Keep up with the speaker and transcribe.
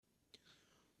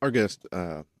Our guest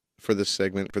for this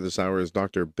segment, for this hour, is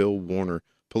Dr. Bill Warner.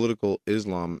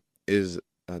 PoliticalIslam is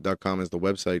 .com is the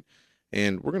website,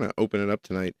 and we're going to open it up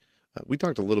tonight. We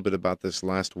talked a little bit about this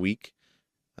last week.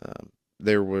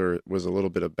 There was a little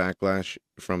bit of backlash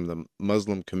from the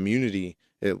Muslim community,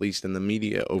 at least in the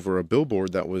media, over a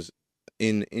billboard that was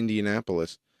in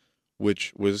Indianapolis,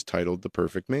 which was titled "The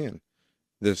Perfect Man."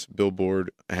 This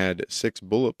billboard had 6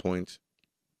 bullet points,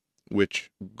 which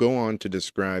go on to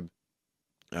describe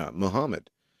Muhammad.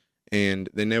 And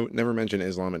they never mention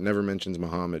Islam. It never mentions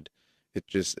Muhammad. It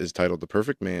just is titled "The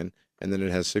Perfect Man," and then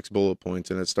it has 6 bullet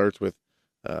points, and it starts with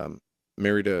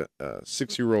married a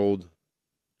 6-year-old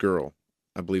girl.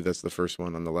 I believe that's the first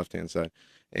one on the left-hand side,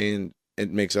 and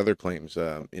it makes other claims.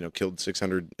 Killed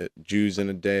 600 Jews in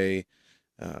a day,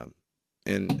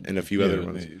 and a few other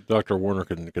ones. Dr. Warner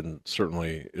can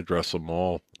certainly address them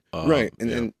all. Right,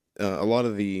 and a lot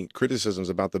of the criticisms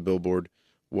about the billboard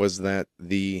was that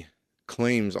the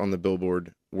claims on the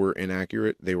billboard were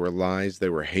inaccurate. They were lies. They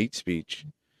were hate speech.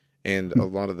 And a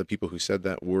lot of the people who said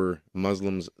that were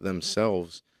Muslims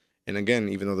themselves. And again,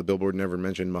 even though the billboard never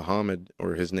mentioned Muhammad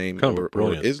or his name or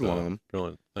Islam,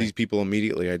 these people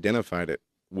immediately identified it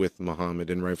with Muhammad,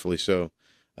 and rightfully so.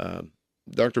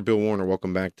 Dr. Bill Warner,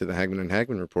 welcome back to the Hagman and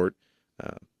Hagman Report.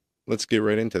 Let's get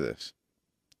right into this.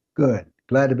 Good.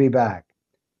 Glad to be back.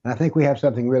 And I think we have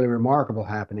something really remarkable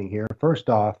happening here.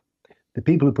 First off, the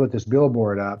people who put this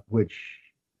billboard up, which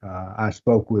I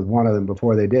spoke with one of them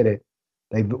before they did it,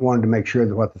 they wanted to make sure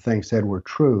that what the thing said were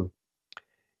true.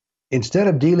 Instead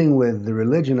of dealing with the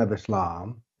religion of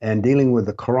Islam and dealing with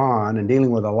the Quran and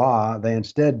dealing with Allah, they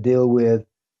instead deal with,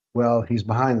 well, he's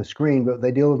behind the screen, but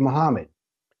they deal with Muhammad.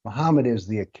 Muhammad is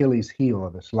the Achilles heel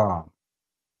of Islam.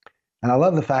 And I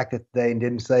love the fact that they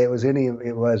didn't say it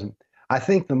wasn't. I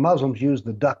think the Muslims use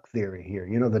the duck theory here.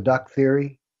 You know, the duck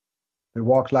theory? It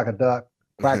walks like a duck,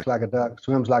 quacks like a duck,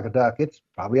 swims like a duck. It's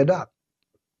probably a duck.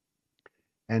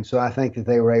 And so I think that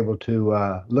they were able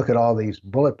to look at all these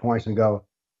bullet points and go,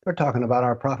 they're talking about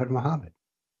our Prophet Muhammad.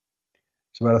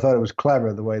 So I thought it was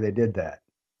clever the way they did that.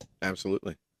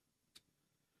 Absolutely.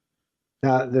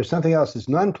 Now, there's something else that's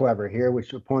non-clever here,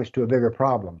 which points to a bigger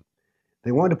problem.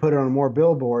 They wanted to put it on more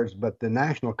billboards, but the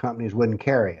national companies wouldn't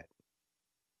carry it.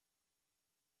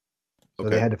 So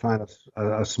they had to find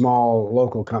a small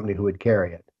local company who would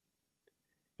carry it.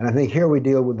 And I think here we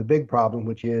deal with the big problem,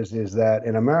 which is that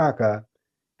in America,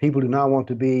 people do not want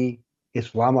to be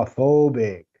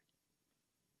Islamophobic.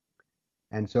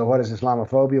 And so what is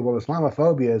Islamophobia? Well,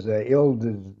 Islamophobia is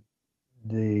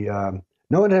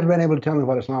no one has ever been able to tell me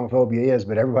what Islamophobia is,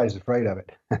 but everybody's afraid of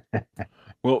it.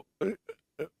 Well,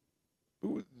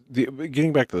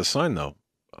 getting back to the sign, though,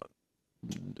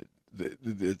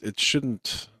 it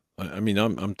shouldn't. I mean,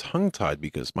 I'm tongue-tied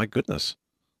because, my goodness,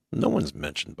 no one's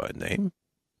mentioned by name.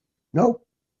 Nope.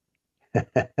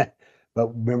 But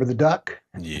remember the duck?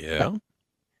 Yeah.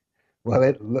 Well,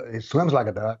 it swims like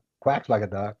a duck, quacks like a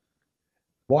duck,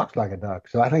 walks like a duck.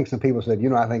 So I think some people said,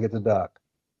 I think it's a duck.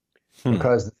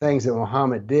 Because the things that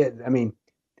Muhammad did, I mean,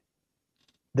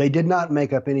 they did not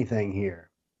make up anything here.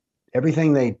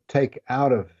 Everything they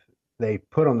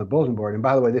put on the bulletin board, and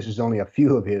by the way, this is only a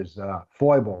few of his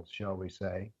foibles, shall we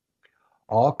say,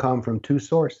 all come from 2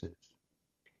 sources.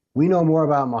 We know more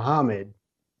about Muhammad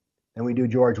than we do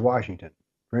George Washington.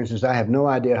 For instance, I have no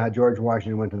idea how George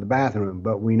Washington went to the bathroom,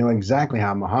 but we know exactly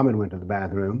how Muhammad went to the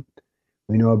bathroom.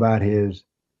 We know about his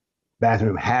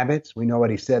bathroom habits. We know what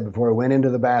he said before he went into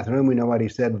the bathroom. We know what he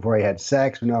said before he had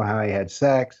sex. We know how he had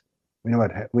sex. We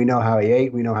know how he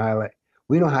ate. We know how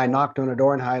he knocked on a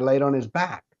door and how he laid on his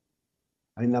back.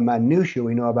 I mean, the minutiae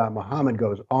we know about Muhammad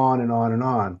goes on and on and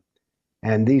on.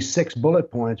 And these 6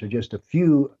 bullet points are just a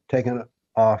few taken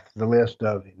off the list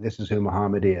of this is who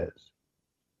Muhammad is.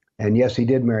 And yes, he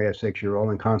did marry a 6-year-old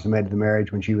and consummated the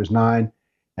marriage when she was 9.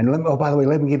 And by the way,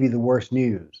 let me give you the worst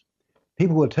news.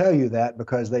 People will tell you that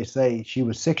because they say she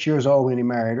was 6 years old when he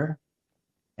married her,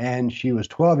 and she was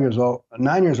 9 years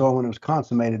old when it was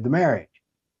consummated the marriage.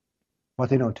 What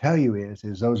they don't tell you is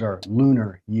those are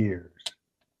lunar years.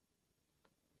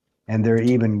 And they're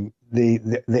even,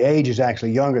 the age is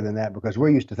actually younger than that because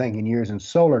we're used to thinking years in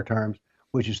solar terms,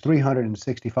 which is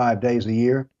 365 days a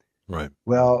year. Right.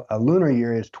 Well, a lunar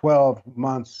year is 12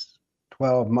 months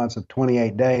of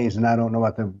 28 days, and I don't know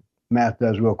what the math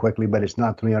does real quickly, but it's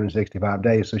not 365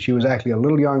 days. So she was actually a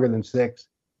little younger than 6,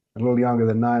 a little younger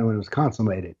than 9 when it was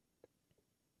consummated.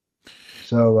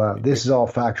 So this is all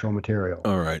factual material.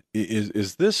 All right.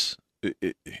 Is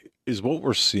what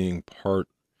we're seeing part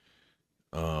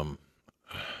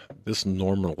this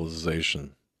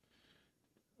normalization?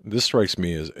 This strikes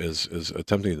me as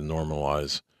attempting to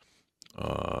normalize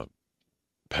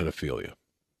pedophilia.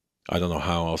 I don't know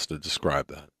how else to describe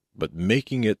that, but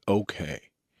making it okay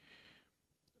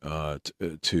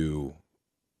to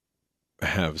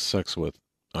have sex with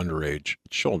underage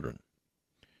children.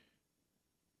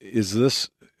 Is this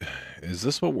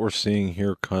what we're seeing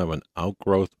here? Kind of an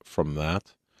outgrowth from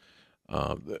that?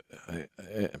 Uh,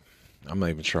 I'm not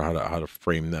even sure how to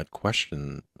frame that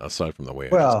question aside from the way I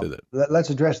just Well, did it.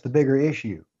 let's address the bigger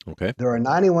issue. Okay. There are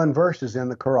 91 verses in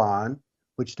the Quran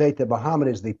which state that Muhammad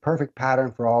is the perfect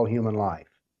pattern for all human life.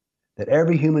 That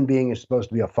every human being is supposed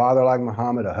to be a father like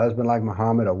Muhammad, a husband like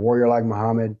Muhammad, a warrior like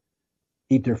Muhammad,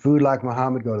 eat their food like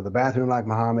Muhammad, go to the bathroom like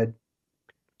Muhammad.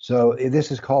 So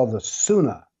this is called the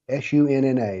Sunnah,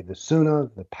 Sunna, the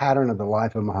Sunnah, the pattern of the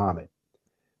life of Muhammad.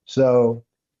 So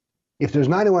if there's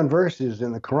 91 verses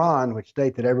in the Quran which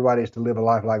state that everybody is to live a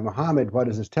life like Muhammad, what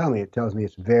does this tell me? It tells me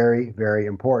it's very, very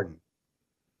important.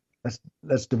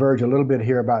 Let's diverge a little bit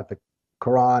here about the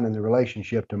Quran and the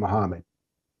relationship to Muhammad.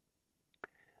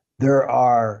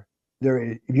 Have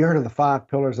you heard of the 5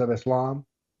 pillars of Islam?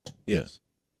 Yes.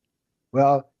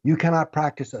 Well, you cannot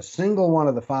practice a single one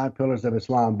of the 5 pillars of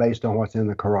Islam based on what's in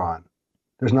the Quran.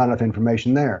 There's not enough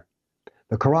information there.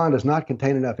 The Quran does not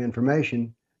contain enough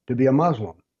information to be a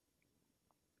Muslim.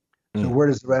 So where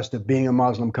does the rest of being a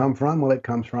Muslim come from? Well, it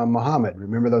comes from Muhammad.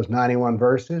 Remember those 91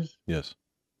 verses? Yes.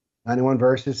 91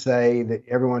 verses say that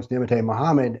everyone's to imitate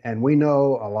Muhammad, and we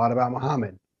know a lot about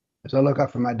Muhammad. As I look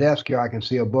up from my desk here, I can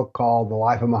see a book called The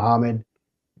Life of Muhammad.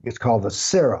 It's called the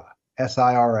Sirah,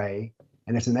 S-I-R-A,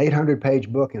 and it's an 800-page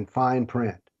book in fine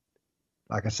print.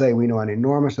 Like I say, we know an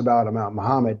enormous amount about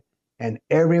Muhammad, and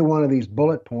every one of these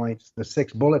bullet points, the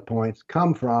 6 bullet points,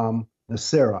 come from the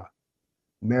Sirah.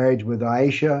 Marriage with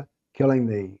Aisha, killing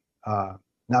the...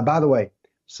 now, by the way,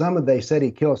 they said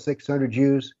he killed 600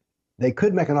 Jews. They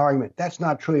could make an argument, that's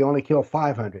not true, he only killed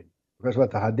 500, because what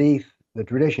the hadith, the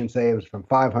tradition say it was from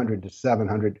 500 to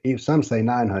 700, some say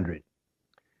 900.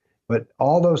 But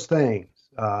all those things,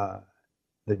 the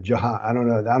jihad, I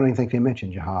don't even think they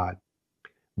mentioned jihad,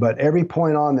 but every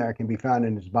point on there can be found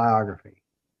in his biography.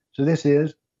 So this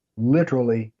is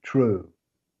literally true.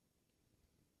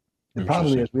 The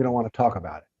problem is we don't want to talk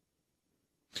about it.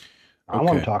 I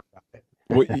want to talk about it.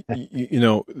 Well,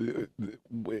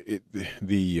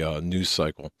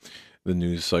 the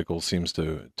news cycle seems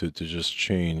to just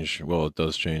change. Well, it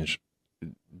does change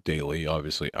daily,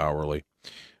 obviously hourly,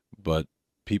 but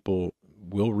people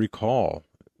will recall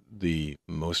the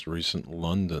most recent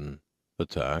London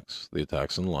attacks, the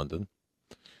attacks in London,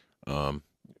 and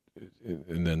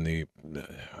then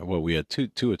we had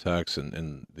two attacks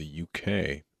in the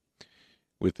UK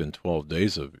within 12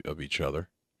 days of each other.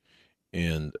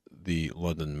 And the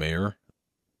London mayor,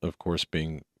 of course,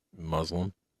 being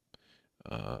Muslim.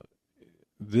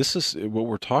 This is what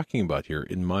we're talking about here,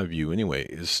 in my view anyway,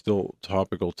 is still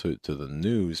topical to the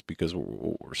news, because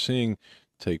what we're seeing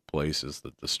take place is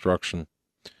the destruction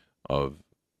of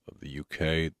the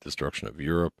UK, destruction of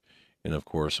Europe, and of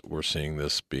course we're seeing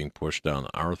this being pushed down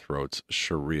our throats,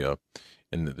 Sharia.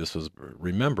 And this was,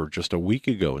 remember, just a week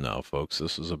ago now, folks,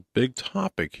 this is a big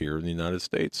topic here in the United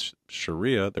States.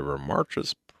 Sharia, there were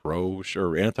marches,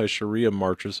 anti-Sharia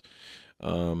marches,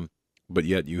 but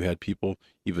yet you had people,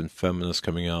 even feminists,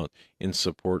 coming out in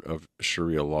support of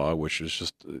Sharia law, which is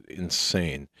just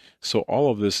insane. So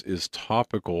all of this is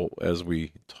topical as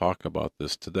we talk about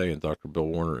this today, and Dr. Bill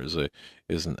Warner is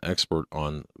an expert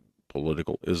on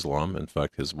political Islam. In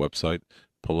fact, his website,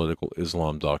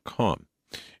 politicalislam.com.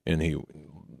 And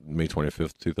May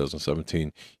 25th,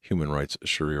 2017, Human Rights,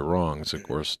 Sharia Wrongs, of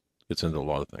course, gets into a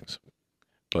lot of things.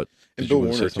 But and Bill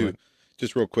Warner, too,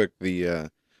 just real quick,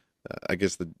 I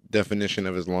guess the definition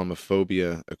of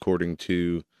Islamophobia, according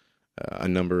to a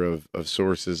number of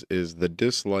sources, is the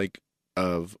dislike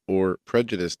of or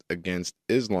prejudice against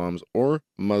Islams or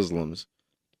Muslims,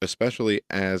 especially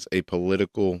as a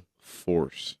political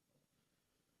force.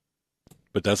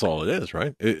 But that's all it is,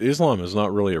 right? Islam is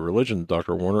not really a religion,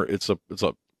 Dr. Warner. It's a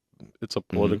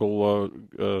political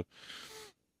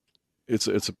it's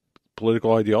a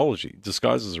political ideology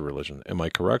disguised as a religion. Am I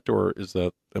correct, or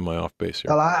am I off base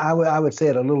here? Well, I would say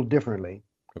it a little differently.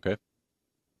 Okay.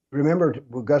 Remember,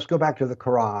 let's go back to the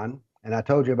Quran, and I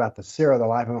told you about the Sirah, the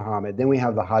life of Muhammad. Then we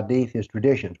have the Hadith, his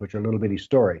traditions, which are little bitty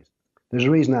stories. There's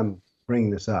a reason I'm bringing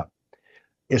this up.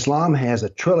 Islam has a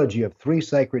trilogy of 3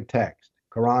 sacred texts: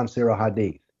 Quran, Sirah,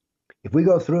 Hadith. If we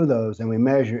go through those and we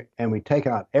measure and we take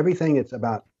out everything that's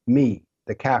about me,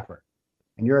 the kafir,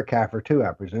 and you're a kafir too,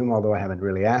 I presume, although I haven't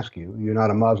really asked you. You're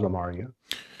not a Muslim, are you?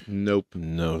 Nope.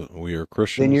 No, we are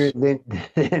Christians.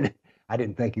 Then I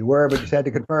didn't think you were, but just had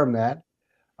to confirm that.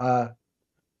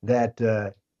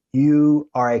 That you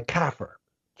are a kafir.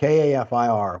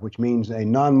 Kafir, which means a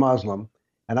non-Muslim.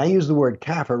 And I use the word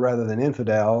kafir rather than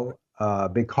infidel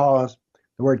because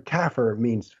the word kafir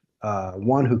means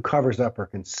one who covers up or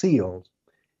conceals.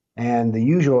 And the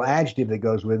usual adjective that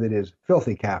goes with it is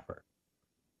filthy kafir.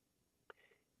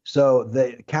 So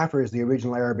the kafir is the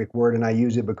original Arabic word, and I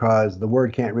use it because the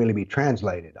word can't really be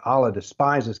translated. Allah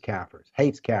despises kafirs,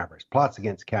 hates kafirs, plots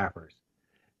against kafirs,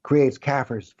 creates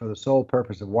kafirs for the sole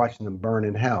purpose of watching them burn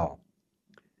in hell.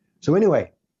 So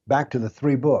anyway, back to the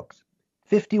three books.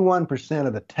 51%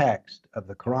 of the text of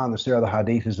the Quran, the Surah, the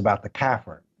Hadith is about the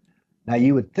kafir. Now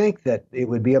you would think that it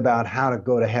would be about how to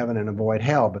go to heaven and avoid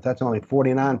hell, but that's only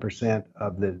 49%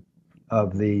 of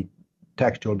the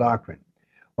textual doctrine.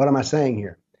 What am I saying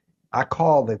here? I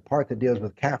call the part that deals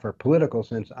with kafir political,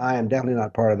 since I am definitely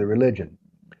not part of the religion.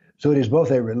 So it is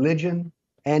both a religion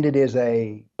and it is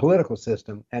a political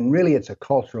system, and really it's a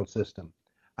cultural system.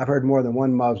 I've heard more than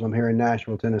one Muslim here in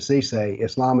Nashville, Tennessee say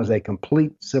Islam is a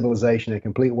complete civilization, a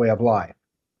complete way of life.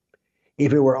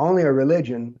 If it were only a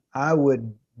religion, I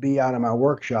would be out of my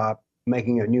workshop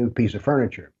making a new piece of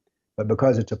furniture. But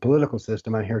because it's a political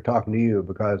system, I'm here talking to you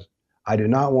because I do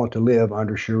not want to live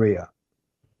under Sharia.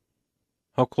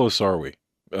 How close are we?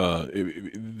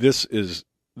 This is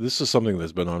something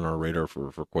that's been on our radar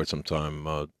for quite some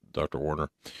time, Dr. Warner.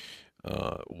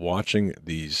 Watching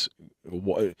these,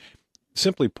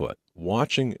 simply put,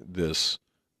 watching this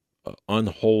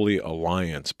unholy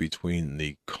alliance between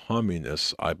the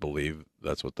communists, I believe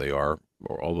that's what they are,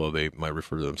 or although they might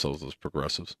refer to themselves as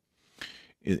progressives,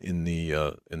 on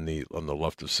the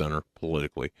left of center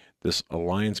politically, this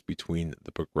alliance between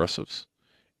the progressives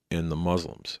and the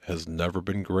Muslims has never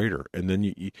been greater. And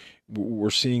then we're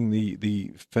seeing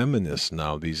the feminists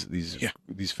now, these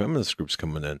feminist groups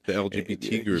coming in, the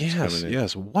LGBT groups coming in.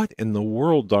 Yes, what in the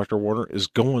world, Dr. Warner, is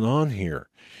going on here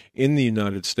in the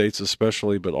United States,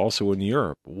 especially, but also in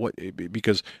Europe? What,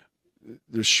 because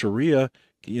there's Sharia,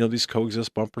 these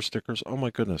coexist bumper stickers. Oh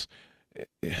my goodness.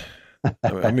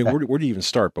 I mean, where do you even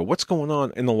start? But what's going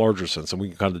on in the larger sense, and we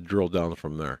can kind of drill down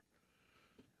from there.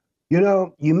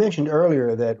 You mentioned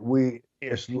earlier that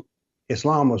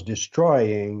Islam was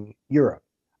destroying Europe.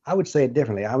 I would say it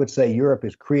differently. I would say Europe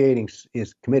is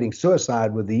committing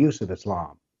suicide with the use of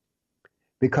Islam.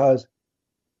 Because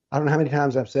I don't know how many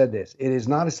times I've said this. It is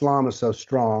not Islam is so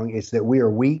strong. It's that we are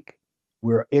weak,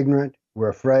 we're ignorant, we're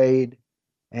afraid.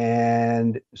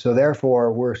 And so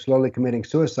therefore, we're slowly committing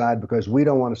suicide because we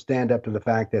don't want to stand up to the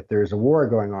fact that there's a war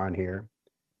going on here.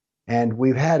 And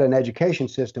we've had an education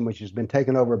system which has been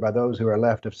taken over by those who are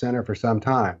left of center for some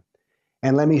time.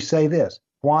 And let me say this.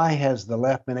 Why has the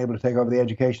left been able to take over the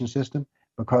education system?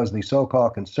 Because the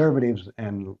so-called conservatives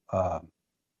and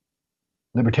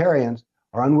libertarians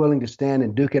are unwilling to stand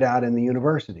and duke it out in the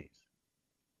universities.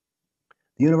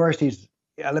 The universities,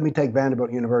 let me take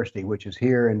Vanderbilt University, which is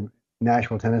here in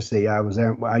Nashville, Tennessee. I was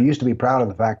there. I used to be proud of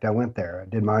the fact I went there. I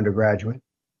did my undergraduate.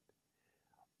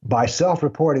 By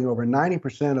self-reporting, over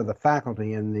 90% of the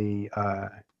faculty in the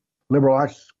liberal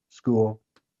arts school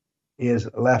is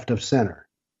left of center.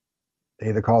 They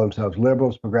either call themselves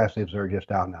liberals, progressives, or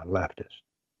just out and out leftists.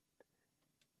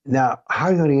 Now, how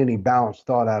are you going to get any balanced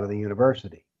thought out of the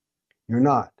university? You're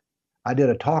not. I did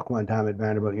a talk one time at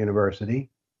Vanderbilt University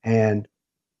and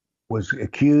was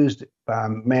accused by a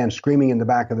man screaming in the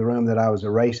back of the room that I was a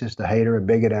racist, a hater, a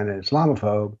bigot, and an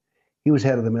Islamophobe. He was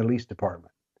head of the Middle East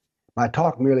department. My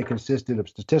talk merely consisted of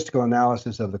statistical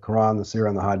analysis of the Quran, the Surah,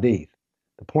 and the Hadith.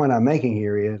 The point I'm making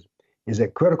here is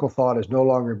that critical thought is no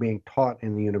longer being taught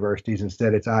in the universities.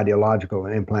 Instead, it's ideological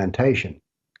and implantation.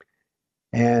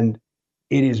 And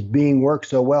it is being worked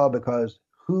so well because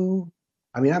I'm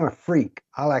a freak.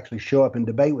 I'll actually show up and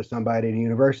debate with somebody at a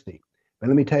university. But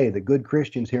let me tell you, the good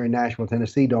Christians here in Nashville,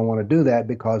 Tennessee don't want to do that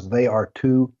because they are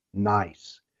too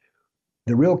nice.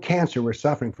 The real cancer we're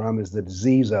suffering from is the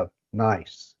disease of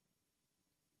nice.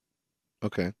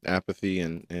 Okay, apathy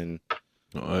and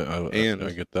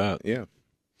I get that. Yeah.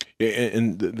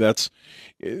 And that's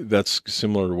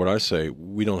similar to what I say.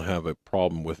 We don't have a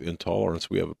problem with intolerance.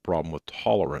 We have a problem with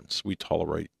tolerance. We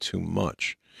tolerate too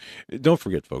much. Don't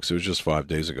forget, folks, it was just 5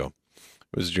 days ago.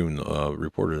 It was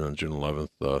reported on June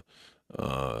 11th,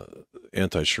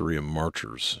 anti-Sharia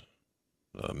marchers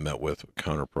met with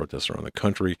counter-protests around the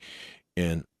country.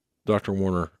 And Dr.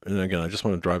 Warner, and again, I just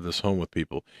want to drive this home with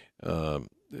people,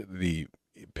 the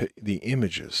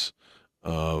images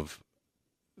of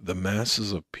the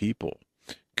masses of people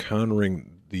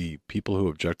countering the people who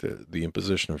objected the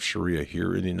imposition of Sharia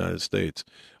here in the United States,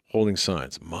 holding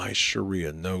signs, "My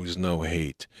Sharia knows no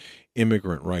hate,"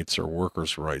 "Immigrant rights are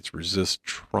workers' rights," "Resist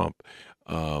Trump,"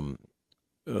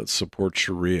 "Support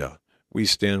Sharia," We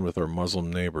stand with our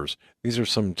Muslim neighbors. These are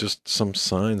some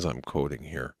signs I'm quoting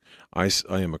here. I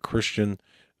am a Christian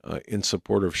in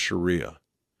support of Sharia.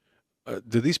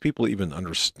 Do these people even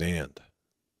understand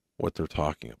what they're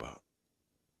talking about?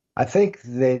 I think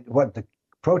that what the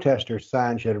protesters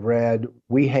sign should have read,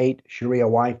 we hate Sharia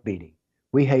wife beating.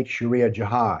 We hate Sharia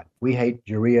jihad. We hate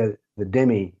Sharia the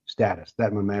demi status.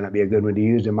 That one may not be a good one to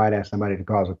use. It might ask somebody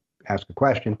to ask a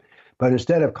question. But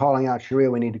instead of calling out Sharia,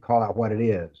 we need to call out what it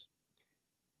is.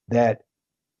 That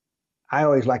I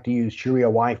always like to use Sharia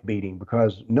wife beating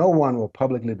because no one will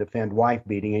publicly defend wife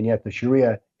beating, and yet the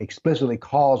Sharia explicitly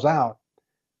calls out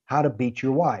how to beat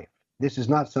your wife. This is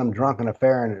not some drunken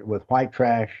affair with white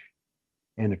trash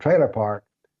in a trailer park.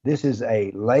 This is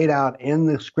a laid out in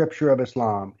the scripture of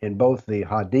Islam, in both the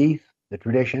Hadith, the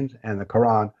traditions, and the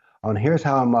Quran, on here's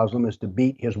how a Muslim is to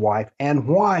beat his wife and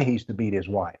why he's to beat his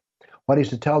wife, what he's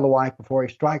to tell the wife before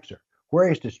he strikes her, where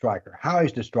he's to strike her, how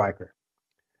he's to strike her.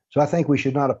 So I think we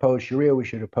should not oppose Sharia. We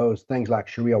should oppose things like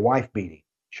Sharia wife beating,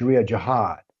 Sharia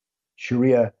jihad,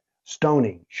 Sharia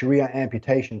stoning, Sharia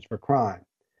amputations for crime.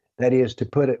 That is to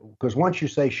put it, because once you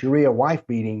say Sharia wife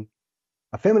beating,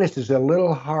 a feminist is a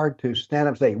little hard to stand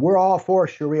up and say, we're all for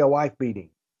Sharia wife beating.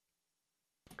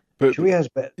 But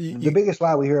The biggest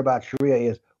lie we hear about Sharia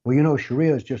is, well, you know,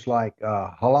 Sharia is just like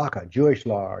halakha, Jewish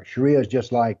law, or Sharia is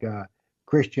just like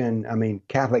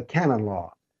Catholic canon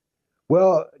law.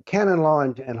 Well, canon law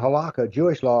and halakha,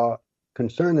 Jewish law,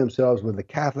 concern themselves with the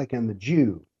Catholic and the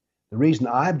Jew. The reason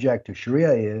I object to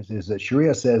Sharia is that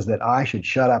Sharia says that I should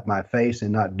shut up my face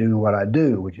and not do what I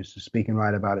do, which is to speak and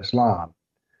write about Islam.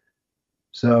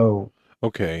 So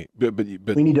okay, but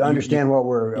we need to understand what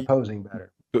we're opposing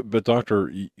better. but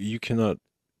doctor, you cannot,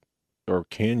 or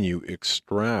can you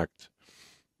extract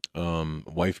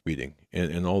wife beating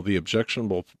and all the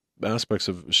objectionable aspects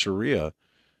of Sharia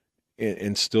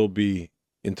and still be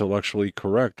intellectually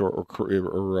correct or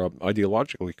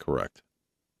ideologically correct?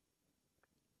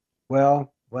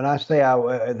 Well, when I say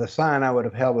the sign I would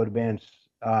have held would have been,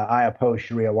 I oppose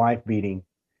Sharia wife beating.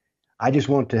 I just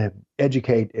want to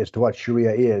educate as to what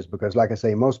Sharia is, because, like I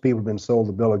say, most people have been sold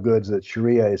the bill of goods that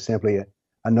Sharia is simply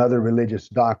another religious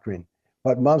doctrine.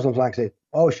 But Muslims like to say,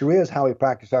 oh, Sharia is how we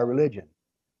practice our religion.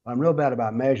 I'm real bad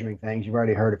about measuring things. You've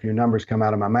already heard a few numbers come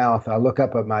out of my mouth. I look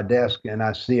up at my desk and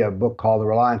I see a book called The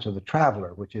Reliance of the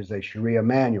Traveler, which is a Sharia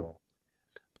manual.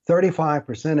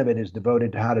 35% of it is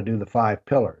devoted to how to do the 5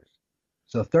 pillars.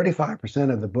 So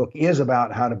 35% of the book is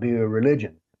about how to be a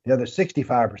religion. The other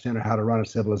 65% are how to run a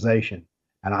civilization.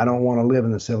 And I don't want to live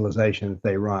in the civilization that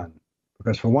they run.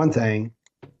 Because for one thing,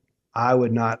 I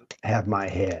would not have my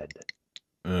head.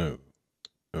 Oh,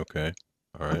 okay.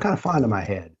 All right. I'm kind of fond of my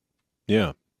head.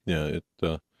 Yeah. Yeah.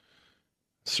 It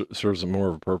serves more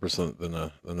of a purpose than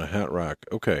a hat rack.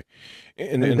 Okay.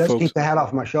 And it and does folks, keep the hat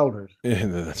off my shoulders.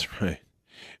 that's right.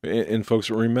 And folks,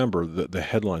 remember the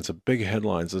headlines, the big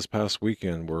headlines this past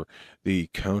weekend were the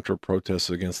counter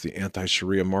protests against the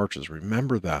anti-Sharia marches.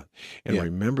 Remember that. And Yeah.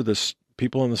 remember this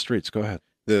people on the streets. Go ahead.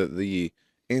 The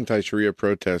anti-Sharia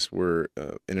protests were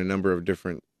in a number of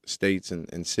different states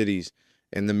and cities,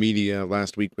 and the media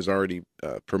last week was already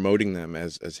promoting them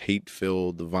as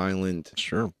hate-filled, violent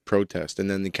Sure. protest. And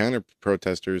then the counter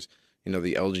protesters,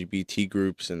 the LGBT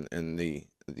groups and the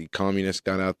communists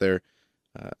got out there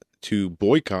to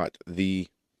boycott the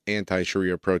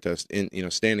anti-Sharia protest,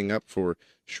 in standing up for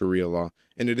Sharia law.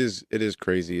 And it is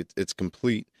crazy. It's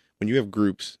complete when you have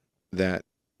groups that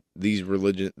this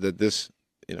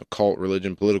cult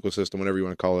religion, political system, whatever you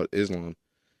want to call it, Islam,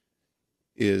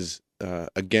 is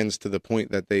against, to the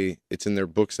point that it's in their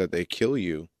books that they kill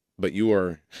you, but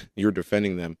you're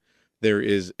defending them. There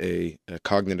is a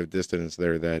cognitive dissonance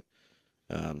there that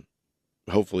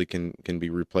hopefully can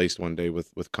be replaced one day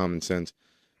with common sense.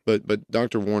 But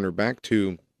Dr. Warner, back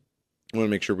to, I want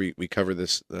to make sure we cover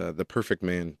this, the Perfect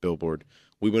Man billboard.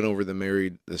 We went over the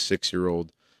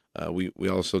 6-year-old. We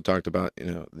also talked about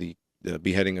the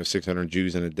beheading of 600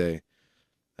 Jews in a day.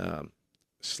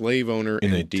 Slave owner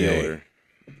and dealer.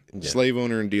 Yeah. Slave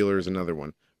owner and dealer is another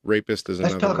one. Rapist is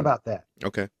another one. Let's talk about that.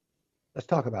 Okay. Let's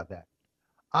talk about that.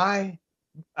 I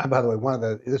by the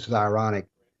way, this is ironic.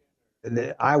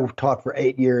 I taught for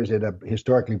 8 years at a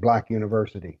historically black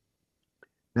university.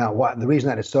 Now, the reason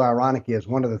that is so ironic is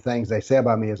one of the things they say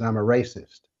about me is I'm a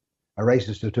racist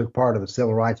who took part of the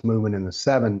civil rights movement in the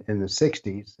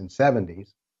 60s and 70s,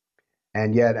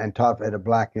 and taught at a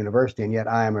black university, and yet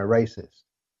I am a racist.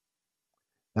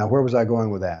 Now, where was I going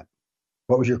with that?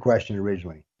 What was your question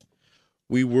originally?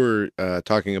 We were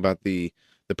talking about the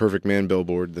Perfect Man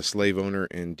billboard, the slave owner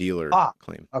and dealer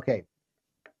claim. Okay.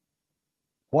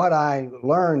 what I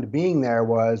learned being there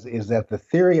is that the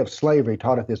theory of slavery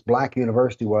taught at this black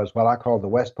university was what I call the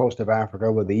West Coast of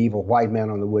Africa with the evil white man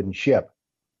on the wooden ship.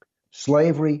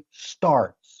 Slavery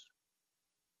starts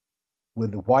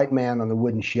with the white man on the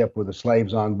wooden ship with the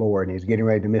slaves on board, and he's getting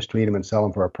ready to mistreat them and sell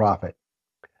them for a profit.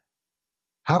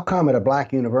 How come at a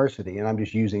black university, and I'm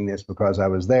just using this because I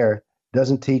was there,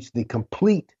 doesn't teach the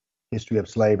complete history of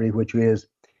slavery, which is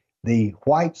the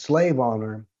white slave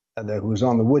owner who was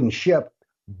on the wooden ship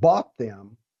bought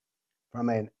them from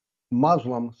a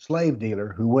Muslim slave dealer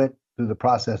who went through the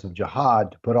process of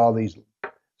jihad to put all these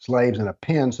slaves in a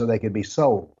pen so they could be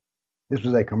sold. This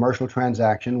was a commercial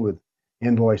transaction with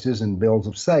invoices and bills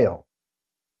of sale.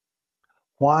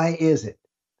 Why is it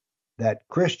that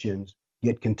Christians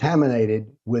get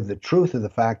contaminated with the truth of the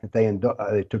fact that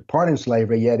they took part in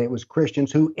slavery, yet it was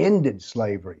Christians who ended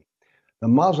slavery? The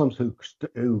Muslims who,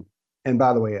 and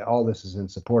by the way, all this is in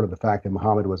support of the fact that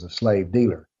Muhammad was a slave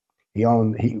dealer. He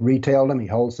retailed them, he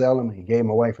wholesaled them, he gave them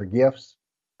away for gifts,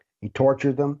 he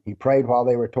tortured them, he prayed while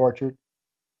they were tortured.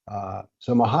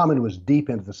 So Muhammad was deep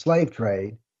into the slave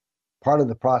trade. Part of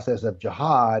the process of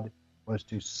jihad was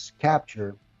to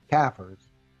capture Kafirs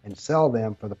and sell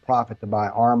them for the profit to buy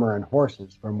armor and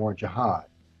horses for more jihad.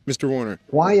 Mr. Warner,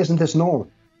 why isn't this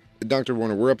normal? Dr.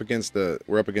 Warner, we're up against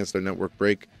a network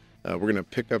break. We're going to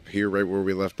pick up here right where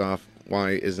we left off.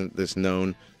 Why isn't this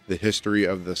known? The history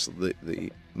of this,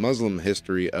 the Muslim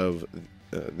history of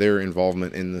their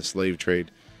involvement in the slave trade,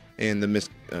 and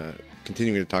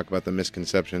continuing to talk about the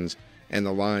misconceptions and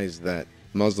the lies that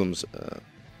Muslims,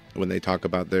 when they talk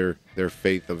about their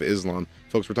faith of Islam.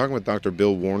 Folks, we're talking with Dr.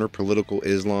 Bill Warner.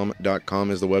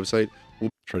 PoliticalIslam.com is the website.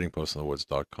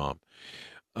 TradingPostInTheWoods.com.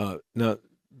 Now,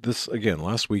 this again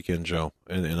last weekend, Joe,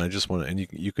 and I just want to, and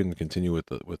you can continue with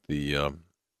what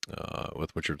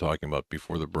you're talking about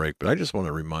before the break, but I just want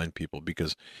to remind people,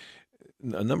 because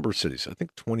a number of cities, I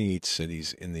think 28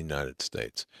 cities in the United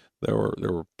States, there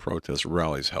were protest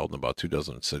rallies held in about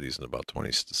 24 cities in about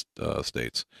 20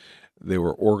 states. They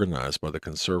were organized by the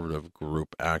conservative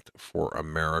group Act for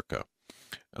America,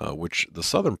 which the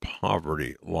Southern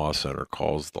Poverty Law Center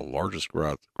calls the largest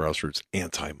grassroots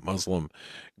anti-Muslim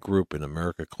group in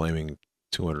America, claiming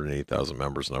 280,000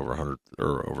 members and over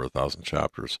 1,000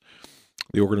 chapters.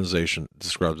 The organization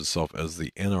describes itself as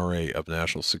the NRA of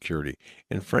national security,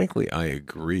 and frankly, I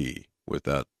agree with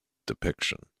that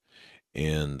depiction.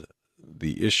 And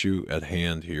the issue at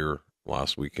hand here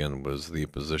last weekend was the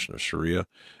imposition of Sharia,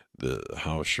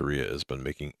 how Sharia has been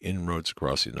making inroads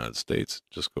across the United States.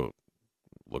 Just go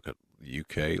look at the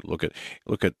UK, look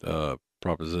at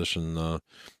Proposition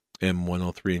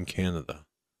M103 in Canada,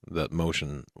 that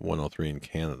motion 103 in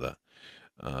Canada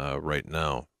right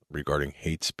now regarding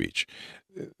hate speech.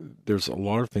 There's a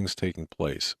lot of things taking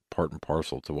place. Part and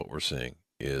parcel to what we're seeing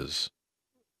is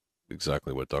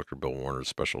exactly what Dr. Bill Warner's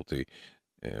specialty,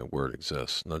 where it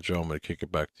exists. Now, Joe, I'm going to kick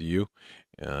it back to you,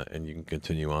 and you can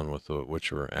continue on with what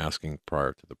you were asking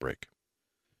prior to the break.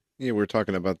 Yeah, we're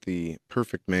talking about the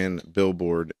Perfect Man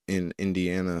billboard in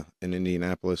Indiana, in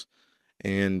Indianapolis,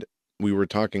 and we were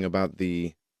talking about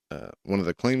the one of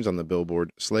the claims on the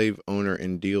billboard, slave owner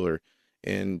and dealer.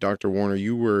 And Dr. Warner,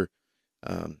 you were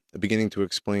beginning to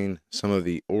explain some of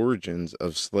the origins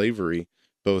of slavery,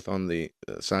 both on the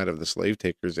side of the slave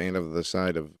takers and of the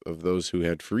side of those who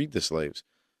had freed the slaves.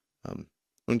 Why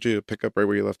don't you pick up right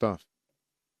where you left off?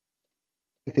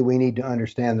 I think we need to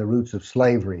understand the roots of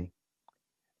slavery.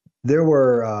 There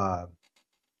were,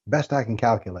 best I can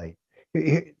calculate,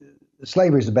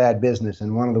 slavery is a bad business,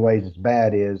 and one of the ways it's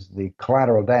bad is the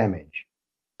collateral damage.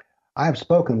 I have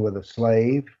spoken with a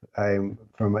slave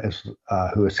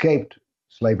who escaped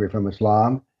slavery from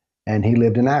Islam, and he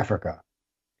lived in Africa.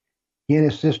 He and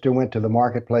his sister went to the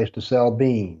marketplace to sell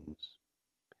beans.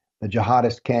 The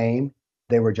jihadists came.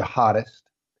 They were jihadists,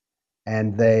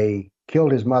 and they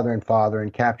killed his mother and father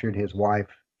and captured his wife,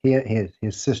 his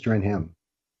sister and him.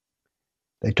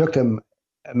 They took them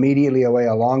immediately away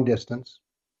a long distance.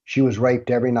 She was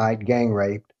raped every night, gang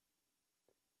raped.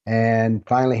 And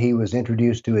finally, he was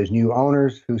introduced to his new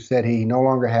owners, who said he no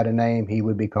longer had a name. He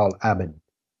would be called Abd,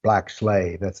 black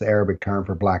slave. That's the Arabic term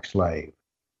for black slave.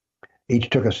 Each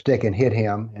took a stick and hit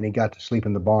him, and he got to sleep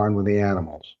in the barn with the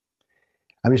animals.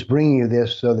 I'm just bringing you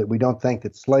this so that we don't think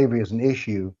that slavery is an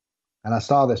issue. And I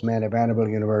saw this man at Vanderbilt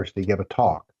University give a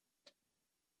talk.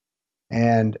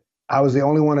 And I was the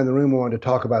only one in the room who wanted to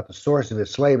talk about the source of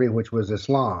his slavery, which was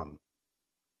Islam.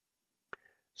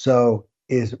 So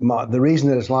the reason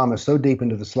that Islam is so deep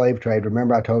into the slave trade,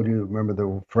 remember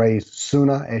the phrase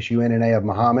Sunnah, S-U-N-N-A, of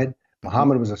Muhammad?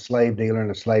 Muhammad was a slave dealer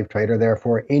and a slave trader.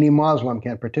 Therefore, any Muslim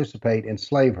can participate in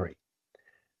slavery.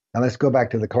 Now let's go back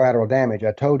to the collateral damage.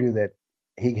 I told you that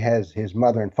he has his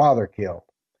mother and father killed.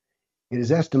 It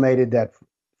is estimated that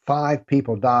 5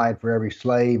 people died for every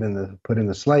slave put in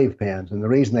the slave pens. And the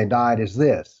reason they died is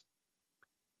this.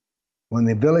 When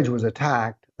the village was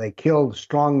attacked, they killed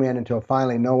strong men until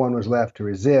finally no one was left to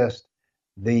resist.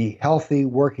 The healthy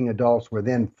working adults were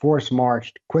then force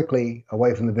marched quickly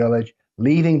away from the village,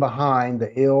 leaving behind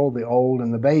the ill, the old,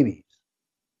 and the babies.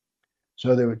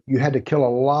 So you had to kill a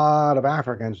lot of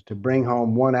Africans to bring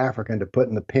home one African to put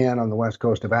in the pen on the west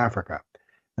coast of Africa.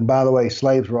 And by the way,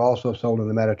 slaves were also sold in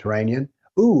the Mediterranean.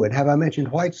 Ooh, and have I mentioned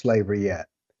white slavery yet?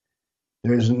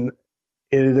 There is an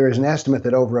estimate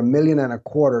that over 1.25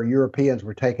 million Europeans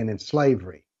were taken in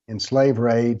slavery, in slave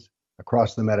raids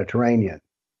across the Mediterranean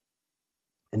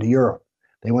into Europe.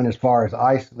 They went as far as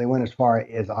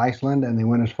Iceland, and they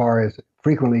went as far as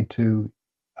frequently to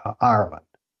Ireland.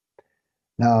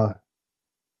 Now,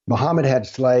 Muhammad had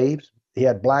slaves. He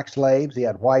had black slaves. He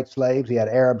had white slaves. He had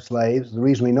Arab slaves. The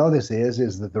reason we know this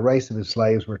is that the race of his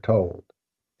slaves were told.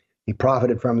 He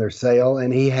profited from their sale,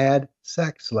 and he had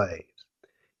sex slaves.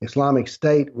 Islamic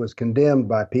State was condemned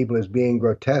by people as being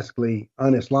grotesquely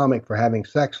un-Islamic for having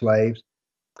sex slaves,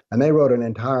 and they wrote an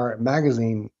entire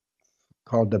magazine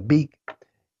called The Beak,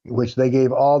 which they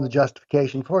gave all the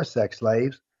justification for sex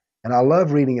slaves. And I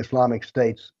love reading Islamic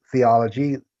State's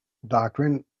theology,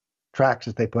 doctrine, tracts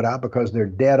that they put out because they're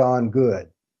dead on good.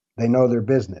 They know their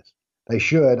business. They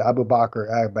should. Abu Bakr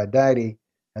al-Baghdadi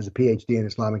has a PhD in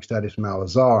Islamic studies from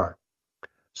Al-Azhar.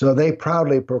 So they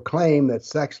proudly proclaim that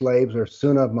sex slaves are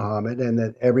Sunnah of Muhammad and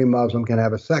that every Muslim can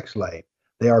have a sex slave.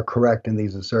 They are correct in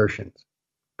these assertions.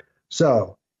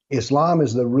 So Islam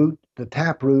is the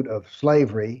taproot of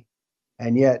slavery,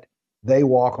 and yet they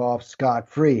walk off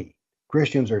scot-free.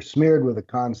 Christians are smeared with the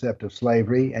concept of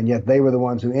slavery, and yet they were the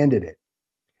ones who ended it.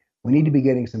 We need to be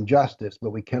getting some justice,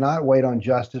 but we cannot wait on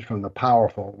justice from the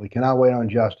powerful. We cannot wait on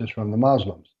justice from the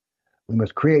Muslims. We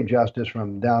must create justice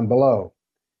from down below.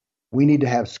 We need to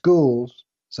have schools,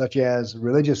 such as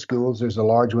religious schools. There's a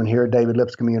large one here, David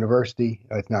Lipscomb University.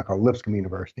 It's now called Lipscomb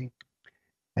University.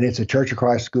 And it's a Church of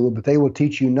Christ school, but they will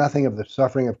teach you nothing of the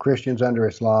suffering of Christians under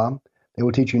Islam. They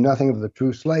will teach you nothing of the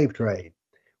true slave trade.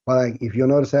 Well, if you'll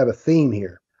notice, I have a theme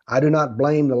here. I do not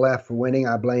blame the left for winning.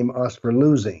 I blame us for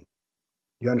losing.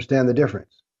 You understand the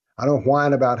difference? I don't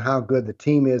whine about how good the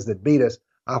team is that beat us.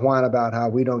 I whine about how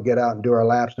we don't get out and do our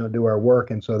laps, don't do our work,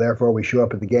 and so therefore we show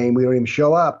up at the game. We don't even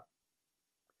show up.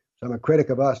 So I'm a critic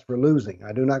of us for losing.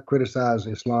 I do not criticize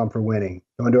Islam for winning,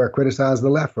 nor do I criticize the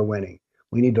left for winning.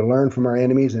 We need to learn from our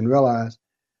enemies and realize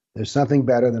there's something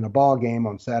better than a ball game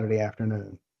on Saturday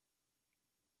afternoon.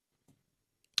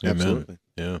 Amen. Absolutely.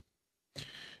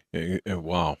 Yeah.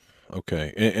 Wow.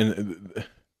 Okay. And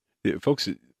folks,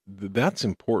 that's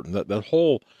important. That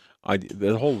whole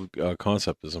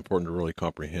concept is important to really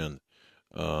comprehend.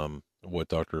 What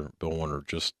Dr. Bill Warner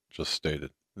just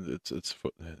stated. It's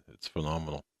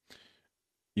phenomenal.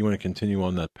 You want to continue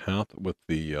on that path with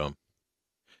the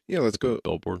let's go.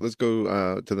 billboard. Let's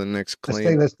go to the next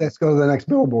claim. Let's go to the next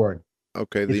billboard.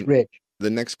 Okay, it's rich. The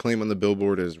next claim on the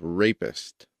billboard is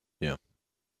rapist. Yeah.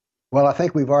 Well, I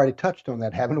think we've already touched on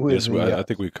that, haven't we? Yes, I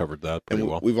think we covered that pretty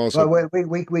well. We've also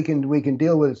we can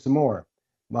deal with it some more.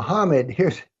 Muhammad,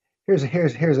 here's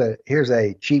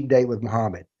a cheap date with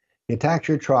Muhammad. He attacks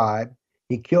your tribe.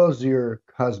 He kills your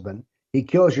husband. He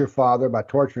kills your father by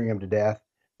torturing him to death.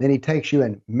 Then he takes you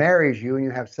and marries you, and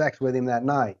you have sex with him that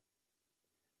night.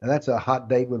 Now that's a hot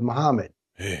date with Muhammad.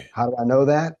 Hey. How do I know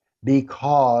that?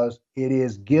 Because it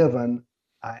is given.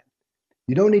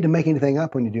 You don't need to make anything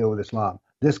up when you deal with Islam.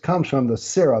 This comes from the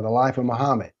Sirah, the life of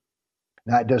Muhammad.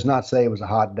 Now, it does not say it was a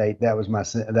hot date. That was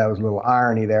a little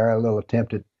irony there, a little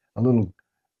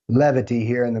levity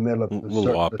here in the middle of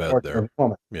the op-ed there. Of a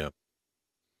woman. Yeah.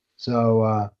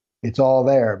 So it's all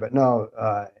there. But no,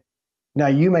 now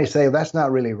you may say that's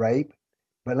not really rape,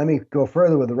 but let me go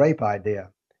further with the rape idea.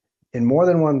 In more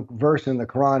than one verse in the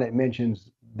Quran, it mentions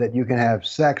that you can have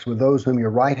sex with those whom your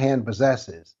right hand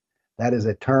possesses. That is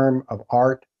a term of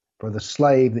art for the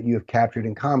slave that you have captured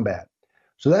in combat.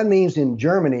 So that means in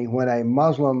Germany, when a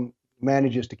Muslim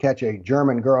manages to catch a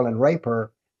German girl and rape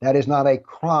her, that is not a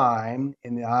crime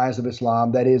in the eyes of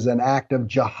Islam. That is an act of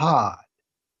jihad.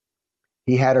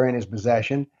 He had her in his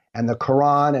possession, and the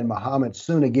Quran and Muhammad's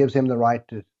Sunnah gives him the right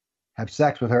to have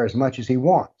sex with her as much as he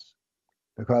wants,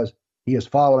 because he is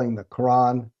following the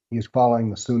Quran, he is following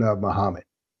the Sunnah of Muhammad.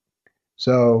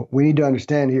 So we need to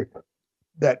understand here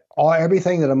that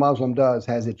everything that a Muslim does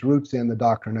has its roots in the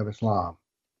doctrine of Islam.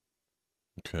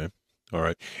 Okay. All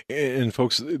right. And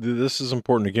folks, this is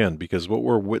important again, because what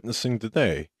we're witnessing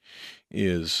today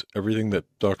is everything that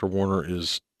Dr. Warner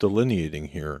is delineating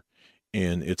here,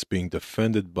 and it's being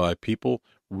defended by people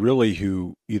really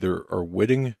who either are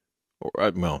witting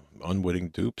or well, unwitting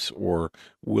dupes or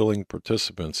willing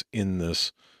participants in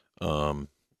this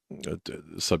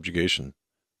subjugation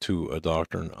to a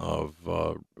doctrine of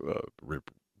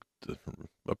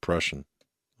oppression,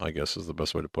 I guess is the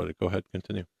best way to put it. Go ahead,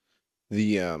 continue.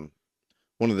 The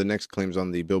one of the next claims on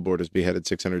the billboard is beheaded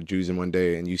 600 Jews in one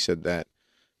day, and you said that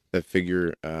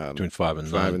figure Between 5 and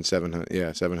 5 9. and 700,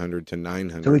 yeah, 700 to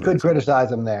 900. So we could criticize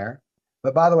them there.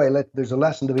 But by the way, there's a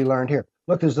lesson to be learned here.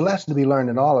 Look, there's a lesson to be learned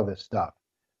in all of this stuff.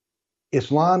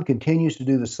 Islam continues to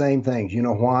do the same things. You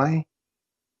know why?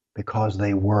 Because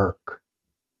they work.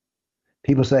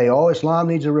 People say, oh, Islam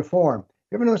needs a reform.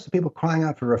 You ever notice the people crying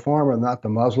out for reform are not the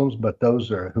Muslims, but those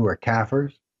who are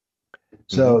kafirs?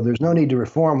 So there's no need to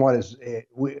reform what is.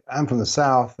 I'm from the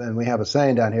South, and we have a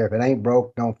saying down here: if it ain't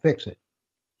broke, don't fix it.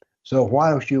 So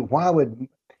why would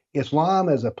Islam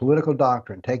as a political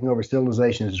doctrine taking over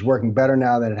civilization is working better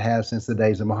now than it has since the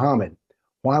days of Muhammad?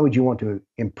 Why would you want to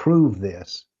improve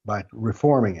this by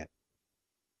reforming it?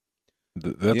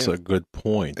 That's a good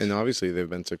point. And obviously, they've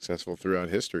been successful throughout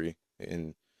history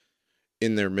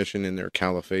in their mission, in their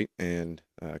caliphate, and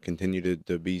continue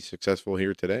to be successful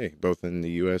here today, both in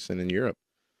the U.S. and in Europe.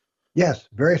 Yes,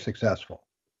 very successful.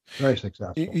 Very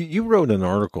successful. You wrote an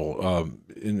article.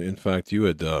 In fact, you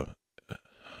had,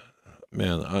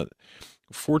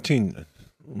 14.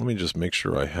 Let me just make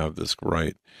sure I have this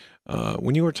right.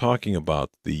 When you were talking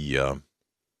about the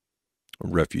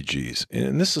refugees,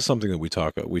 and this is something that we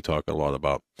talk a lot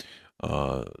about.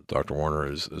 Dr.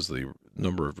 Warner is the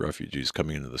number of refugees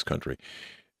coming into this country.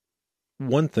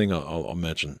 One thing I'll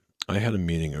mention: I had a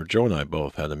meeting, or Joe and I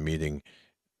both had a meeting.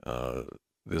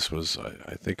 This was,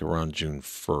 I think, around June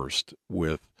 1st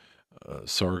with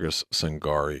Sargis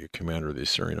Sangari, commander of the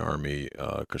Syrian army,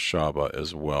 Kashaba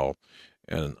as well,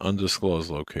 at an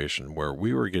undisclosed location where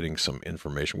we were getting some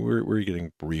information. We were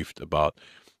getting briefed about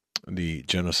the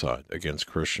genocide against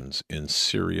Christians in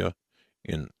Syria,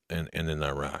 and in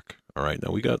Iraq. All right,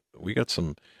 now we got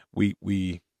some.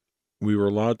 We were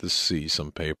allowed to see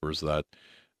some papers that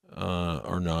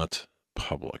are not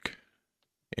public.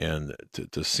 And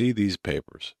to see these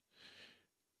papers,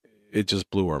 it just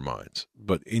blew our minds.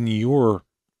 But and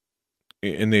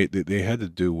they had to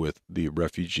do with the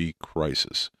refugee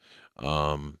crisis,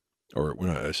 or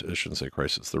I shouldn't say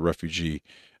crisis, the refugee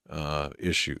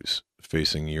issues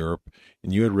facing Europe.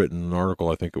 And you had written an article,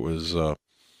 I think it was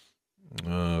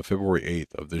February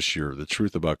 8th of this year, "The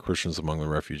Truth About Christians Among the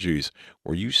Refugees,"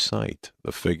 where you cite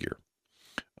the figure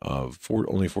of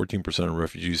only 14% of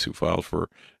refugees who filed for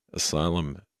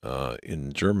asylum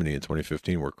in Germany in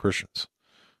 2015 were Christians.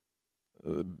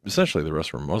 Essentially, the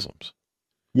rest were Muslims.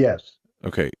 Yes.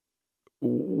 Okay,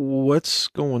 what's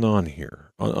going on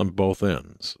here on both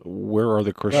ends? Where are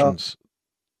the Christians?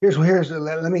 Well,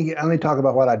 let me talk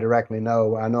about what I directly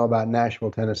know. I know about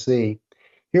Nashville, Tennessee.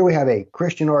 Here we have a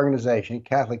Christian organization,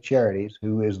 Catholic Charities,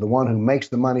 who is the one who makes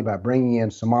the money by bringing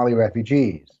in Somali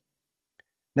refugees.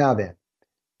 Now then,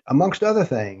 amongst other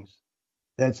things,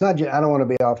 it's not just, I don't want to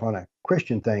be off on a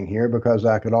Christian thing here because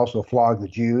I could also flog the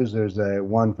Jews. There's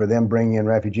one for them bringing in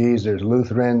refugees. There's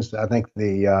Lutherans. I think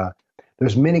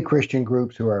there's many Christian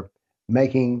groups who are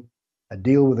making a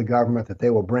deal with the government that they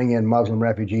will bring in Muslim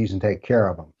refugees and take care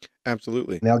of them.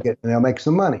 Absolutely. And they'll make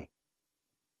some money.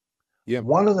 Yeah.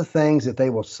 One of the things that they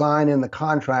will sign in the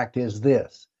contract is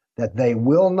this, that they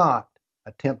will not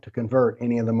attempt to convert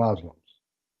any of the Muslims.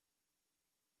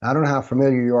 I don't know how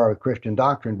familiar you are with Christian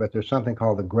doctrine, but there's something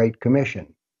called the Great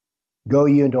Commission. Go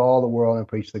ye into all the world and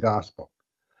preach the gospel.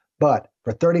 But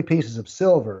for 30 pieces of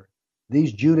silver,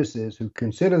 these Judases, who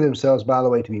consider themselves, by the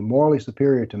way, to be morally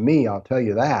superior to me, I'll tell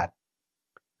you that,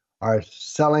 are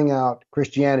selling out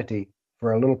Christianity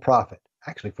for a little profit,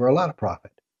 actually for a lot of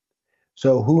profit.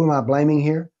 So who am I blaming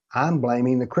here? I'm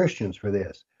blaming the Christians for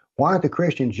this. Why aren't the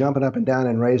Christians jumping up and down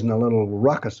and raising a little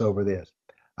ruckus over this?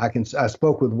 I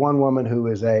spoke with one woman who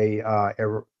is a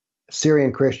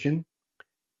Syrian Christian.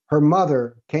 Her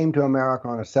mother came to America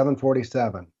on a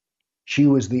 747. She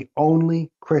was the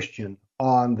only Christian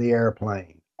on the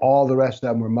airplane. All the rest of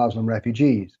them were Muslim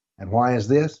refugees. And why is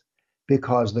this?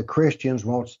 Because the Christians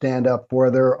won't stand up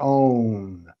for their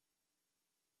own.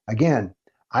 Again,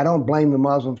 I don't blame the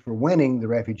Muslims for winning the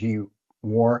refugee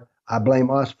war. I blame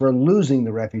us for losing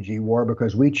the refugee war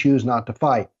because we choose not to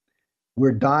fight.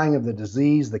 We're dying of the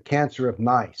disease, the cancer of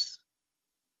nice.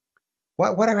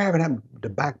 Whatever happened to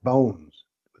backbones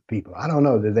with people? I don't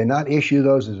know. Did they not issue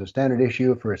those as a standard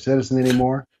issue for a citizen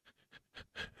anymore?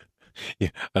 Yeah,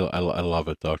 I love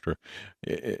it, Doctor.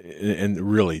 And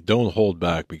really, don't hold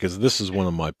back because this is one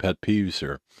of my pet peeves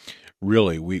here.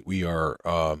 Really, we are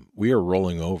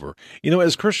rolling over. You know,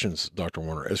 as Christians, Doctor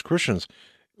Warner, as Christians,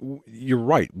 you're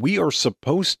right. We are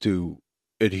supposed to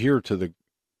adhere to the.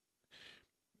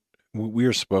 We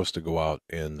are supposed to go out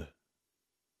and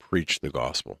preach the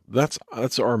gospel.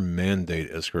 That's our mandate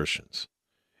as Christians.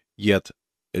 Yet,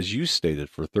 as you stated,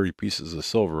 for 30 pieces of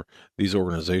silver, these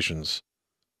organizations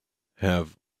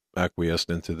have acquiesced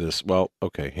into this, well,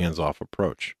 okay, hands off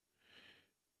approach.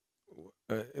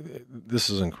 This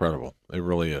is incredible. It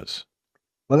really is.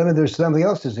 Well, I mean, there's something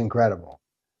else that's incredible.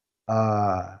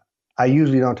 I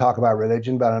usually don't talk about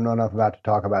religion, but I know enough about to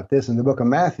talk about this. In the book of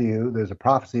Matthew, there's a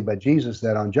prophecy by Jesus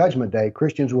that on Judgment Day,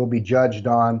 Christians will be judged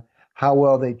on how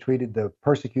well they treated the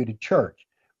persecuted church.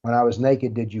 When I was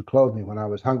naked, did you clothe me? When I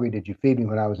was hungry, did you feed me?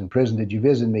 When I was in prison, did you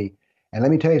visit me? And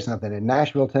let me tell you something. In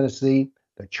Nashville, Tennessee,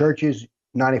 the churches,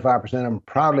 95% of them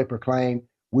proudly proclaim,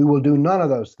 we will do none of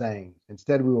those things.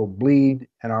 Instead, we will bleed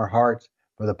in our hearts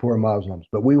for the poor Muslims,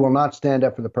 but we will not stand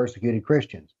up for the persecuted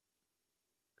Christians.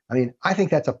 I mean, I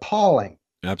think that's appalling.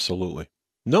 Absolutely.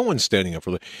 No one's standing up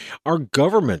for our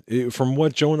government. From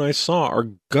what Joe and I saw, our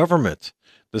government,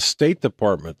 the State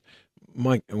Department,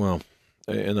 well,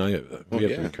 and we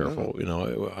have to be careful. You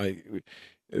know,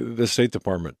 the State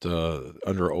Department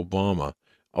under Obama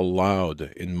allowed,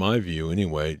 in my view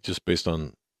anyway, just based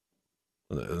on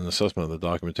an assessment of the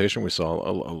documentation we saw,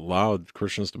 allowed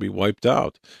Christians to be wiped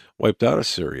out of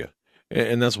Syria.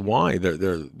 And that's why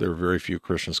there are very few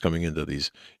Christians coming into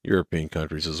these European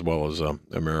countries as well as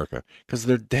America, because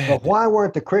they're dead. But why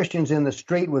weren't the Christians in the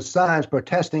street with signs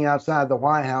protesting outside the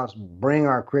White House, bring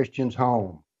our Christians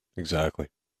home? Exactly.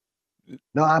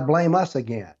 No, I blame us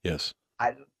again. Yes.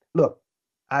 Look,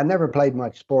 I never played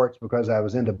much sports because I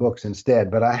was into books instead,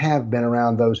 but I have been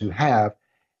around those who have.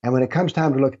 And when it comes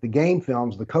time to look at the game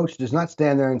films, the coach does not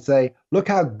stand there and say, look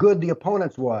how good the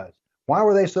opponents was. Why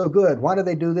were they so good? Why did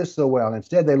they do this so well?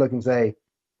 Instead, they look and say,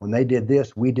 when they did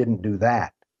this, we didn't do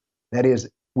that. That is,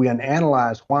 we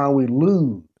analyze why we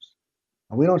lose.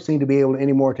 And we don't seem to be able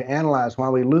anymore to analyze why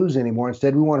we lose anymore.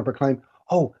 Instead, we want to proclaim,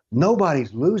 oh,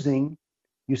 nobody's losing.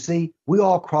 You see, we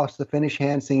all cross the finish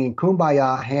hand singing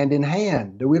Kumbaya hand in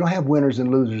hand. We don't have winners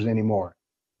and losers anymore.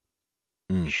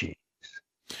 Jeez.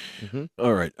 Mm-hmm.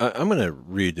 All right. I'm going to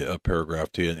read a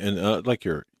paragraph to you, and like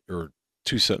your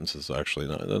two sentences, actually,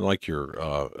 and I like your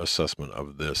assessment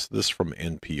of this. This from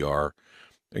NPR.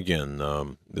 Again,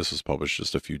 this was published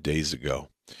just a few days ago,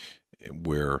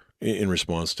 where in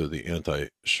response to the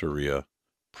anti-Sharia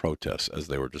protests as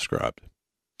they were described.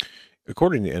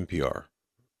 According to NPR,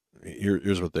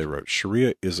 here's what they wrote.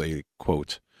 Sharia is a,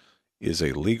 quote, is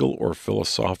a legal or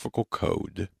philosophical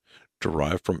code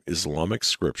derived from Islamic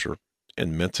scripture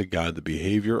and meant to guide the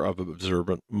behavior of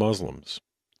observant Muslims,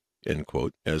 end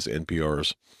quote, as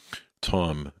NPR's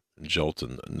Tom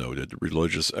Gelton noted.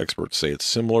 Religious experts say it's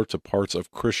similar to parts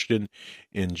of Christian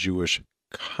and Jewish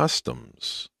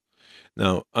customs.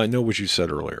 Now, I know what you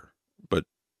said earlier, but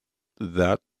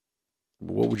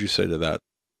what would you say to that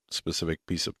specific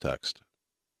piece of text?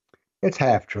 It's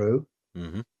half true.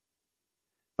 Mm-hmm.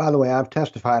 By the way, I've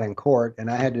testified in court, and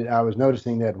I was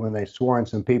noticing that when they swore in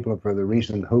some people for the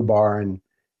recent Hubar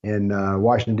in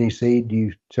Washington, D.C., do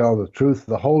you tell the truth,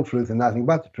 the whole truth, and nothing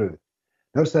but the truth?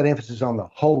 Notice that emphasis on the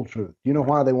whole truth. You know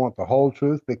why they want the whole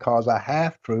truth? Because a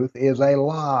half truth is a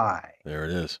lie. There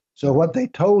it is. So what they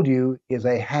told you is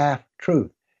a half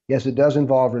truth. Yes, it does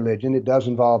involve religion. It does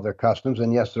involve their customs.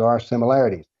 And yes, there are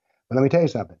similarities. But let me tell you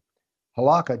something.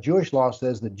 Halakha, Jewish law,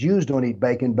 says that Jews don't eat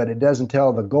bacon, but it doesn't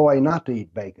tell the Goy not to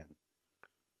eat bacon.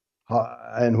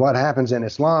 And what happens in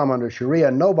Islam under Sharia,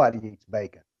 nobody eats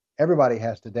bacon. Everybody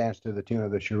has to dance to the tune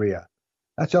of the Sharia.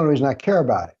 That's the only reason I care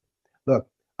about it. Look,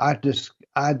 I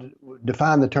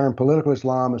define the term political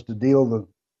Islam as to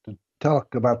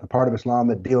talk about the part of Islam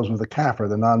that deals with the kafir,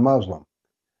 the non-Muslim.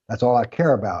 That's all I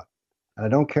care about. And I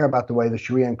don't care about the way the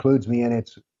Sharia includes me in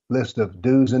its list of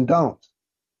do's and don'ts.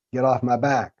 Get off my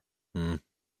back.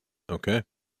 Okay.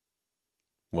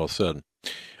 Well said.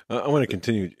 I want to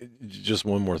continue just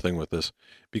one more thing with this,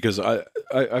 because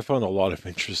I found a lot of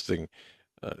interesting.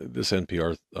 This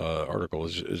NPR article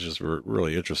is just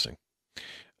really interesting.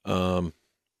 In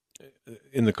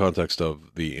the context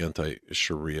of the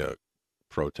anti-Sharia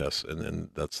protests, and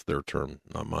that's their term,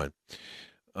 not mine.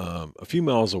 A few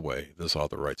miles away, this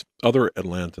author writes, other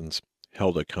Atlantans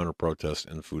held a counter-protest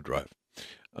and food drive.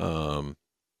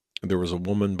 There was a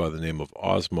woman by the name of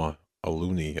Ozma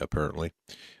Aluni, apparently,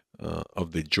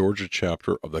 of the Georgia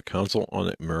chapter of the Council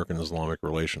on American Islamic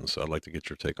Relations. I'd like to get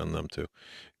your take on them too.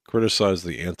 Criticized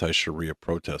the anti-Sharia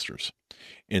protesters.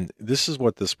 And this is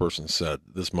what this person said,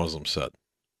 this Muslim said.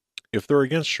 If they're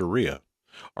against Sharia,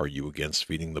 are you against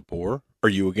feeding the poor? Are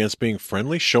you against being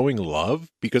friendly, showing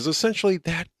love? Because essentially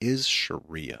that is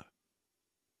Sharia.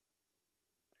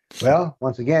 Well,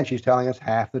 once again, she's telling us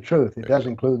half the truth. It does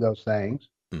include those things,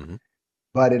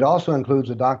 but it also includes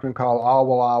a doctrine called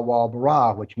al-wala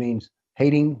wal-bara, which means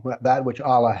hating that which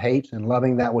Allah hates and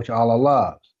loving that which Allah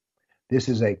loves. This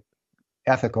is a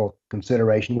ethical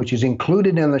consideration, which is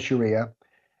included in the Sharia.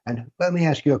 And let me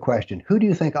ask you a question. Who do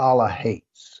you think Allah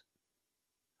hates?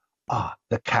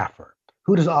 The kafir.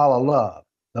 Who does Allah love?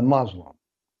 The Muslim.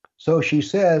 So she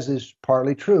says is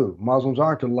partly true. Muslims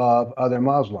are to love other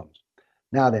Muslims.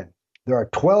 Now then, there are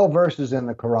 12 verses in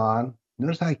the Quran.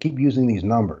 Notice how I keep using these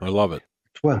numbers. I love it.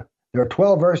 There are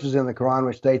 12 verses in the Quran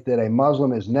which state that a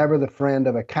Muslim is never the friend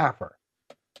of a kafir,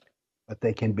 but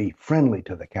they can be friendly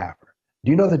to the kafir.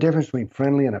 Do you know the difference between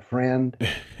friendly and a friend?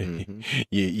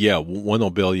 Yeah, one will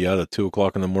bail you out at 2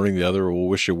 o'clock in the morning. The other will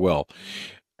wish you well.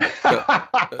 By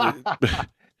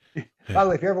the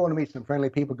way, if you ever want to meet some friendly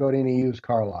people, go to any used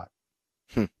car lot.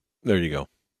 There you go.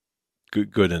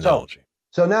 Good analogy.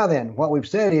 So now then, what we've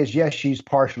said is, yes, she's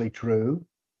partially true.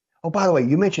 Oh, by the way,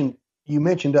 you mentioned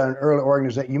an early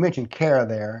organization. You mentioned CARE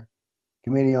there,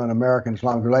 Committee on American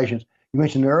Islamic Relations. You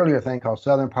mentioned an earlier thing called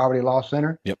Southern Poverty Law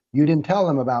Center. Yep. You didn't tell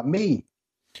them about me.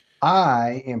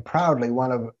 I am proudly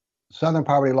one of Southern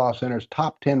Poverty Law Center's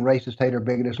top 10 racist, hater,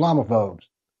 bigot Islamophobes.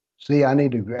 See, I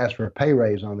need to ask for a pay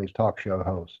raise on these talk show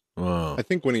hosts. Wow. I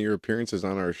think one of your appearances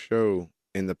on our show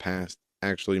in the past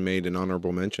actually made an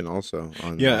honorable mention also.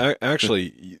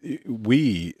 Actually,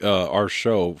 we, our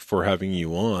show, for having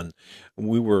you on,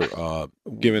 we were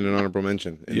given an honorable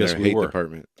mention in yes, their we hate were.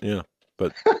 department. Yeah,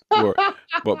 but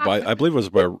by, I believe it was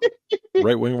by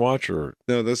Right Wing Watch or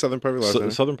no, the Southern Poverty Law Center.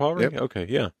 Southern Poverty. Yep. Okay,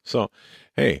 yeah. So,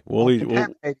 hey,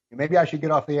 maybe I should get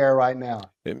off the air right now.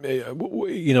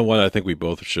 You know what? I think we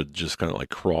both should just kind of like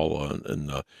crawl on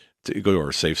and to go to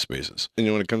our safe spaces. And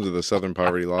when it comes to the Southern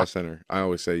Poverty Law Center, I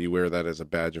always say you wear that as a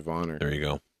badge of honor. There you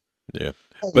go. Yeah.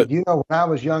 But you know, when I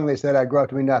was young, they said I'd grow up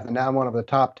to be nothing. Now I'm one of the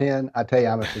top 10. I tell you,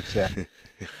 I'm a success.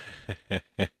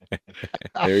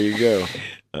 There you go.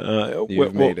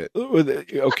 You've made it.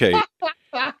 Okay.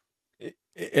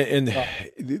 And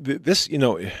this, you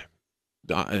know,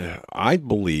 I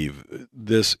believe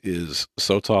this is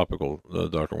so topical,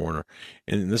 Dr. Warner,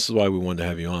 and this is why we wanted to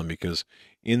have you on, because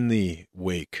in the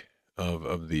wake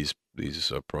of these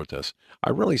protests,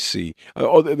 I really see.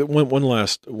 One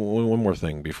more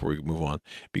thing before we move on,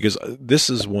 because this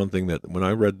is one thing that when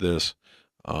I read this,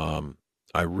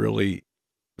 I really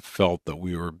felt that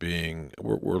we're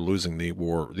losing the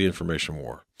war, the information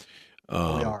war. We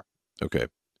are. Okay.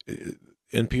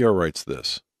 NPR writes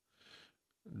this.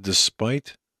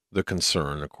 Despite the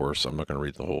concern, of course, I'm not going to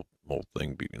read the whole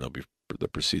thing,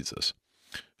 that precedes this.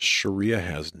 Sharia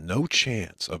has no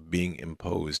chance of being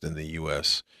imposed in the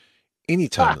U.S.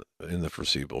 anytime in the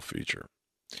foreseeable future.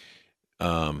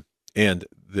 And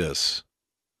this,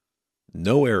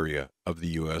 no area of the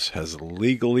U.S. has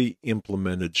legally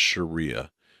implemented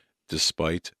Sharia,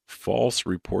 despite false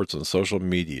reports on social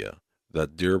media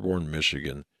that Dearborn,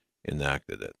 Michigan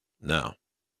enacted it. Now,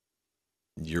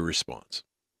 your response.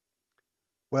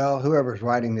 Well, whoever's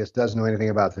writing this doesn't know anything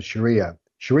about the Sharia.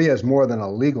 Sharia is more than a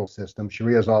legal system.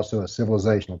 Sharia is also a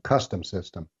civilizational custom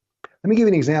system. Let me give you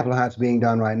an example of how it's being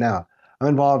done right now. I'm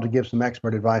involved to give some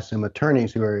expert advice to some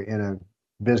attorneys who are in a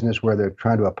business where they're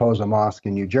trying to oppose a mosque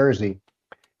in New Jersey,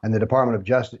 and the Department of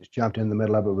Justice jumped in the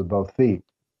middle of it with both feet.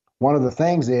 One of the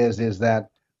things is that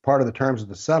part of the terms of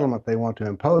the settlement they want to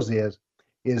impose is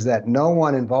that no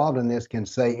one involved in this can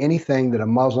say anything that a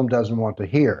Muslim doesn't want to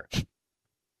hear.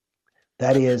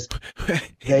 That is,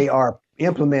 they are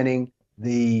implementing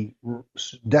the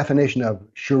definition of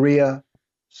Sharia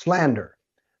slander.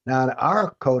 Now, in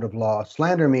our code of law,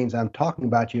 slander means I'm talking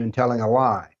about you and telling a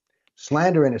lie.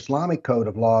 Slander in Islamic code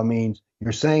of law means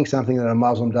you're saying something that a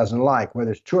Muslim doesn't like.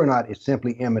 Whether it's true or not, it's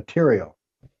simply immaterial.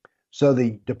 So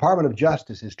the Department of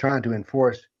Justice is trying to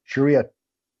enforce Sharia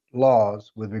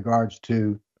laws with regards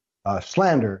to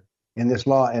slander in this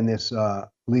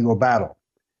legal battle.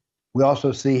 We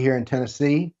also see here in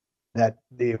Tennessee that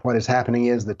what is happening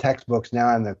is the textbooks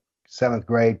now in the 7th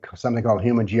grade, something called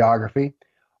human geography,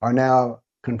 are now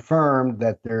confirmed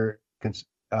that they're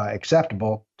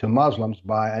acceptable to Muslims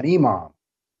by an imam.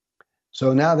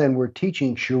 So now then we're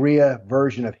teaching Sharia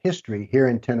version of history here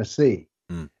in Tennessee.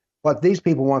 What these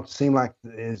people want to seem like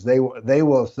is they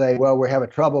will say, well, we're having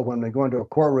trouble when they go into a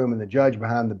courtroom and the judge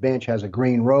behind the bench has a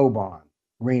green robe on.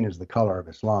 green is the color of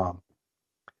Islam.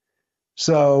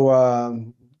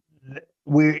 So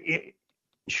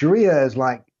Sharia is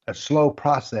like a slow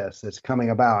process that's coming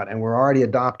about, and we're already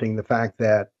adopting the fact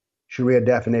that Sharia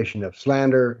definition of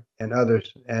slander and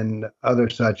other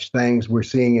such things. We're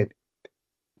seeing it.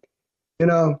 You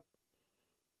know,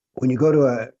 when you go to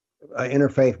a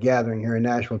interfaith gathering here in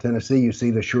Nashville, Tennessee, you see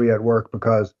the Sharia at work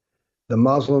because the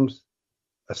Muslims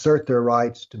assert their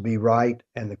rights to be right,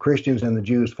 and the Christians and the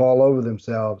Jews fall over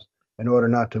themselves in order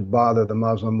not to bother the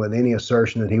Muslim with any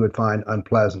assertion that he would find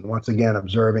unpleasant. Once again,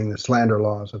 observing the slander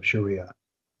laws of Sharia.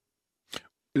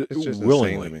 It's just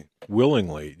insane to me.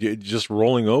 Willingly, just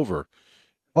rolling over.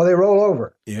 Oh, they roll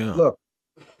over. Yeah. Look,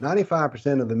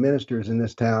 95% of the ministers in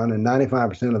this town and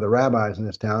 95% of the rabbis in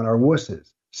this town are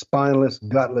wusses, spineless,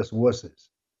 gutless wusses.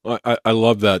 I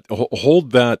love that.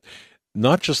 Hold that,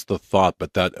 not just the thought,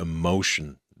 but that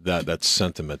emotion, that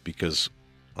sentiment, because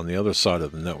on the other side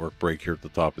of the network break here at the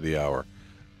top of the hour,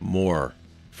 more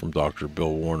from Dr.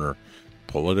 Bill Warner,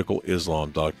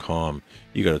 politicalislam.com.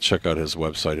 You got to check out his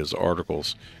website, his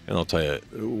articles, and I'll tell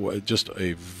you, just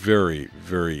a very,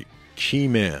 very key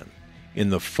man in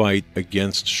the fight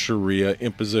against Sharia,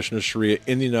 imposition of Sharia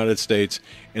in the United States,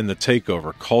 and the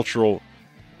takeover, cultural,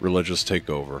 religious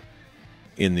takeover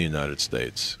in the United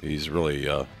States. He's really,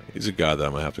 he's a guy that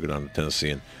I'm going to have to go down to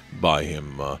Tennessee and buy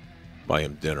him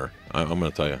dinner. I'm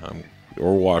going to tell you,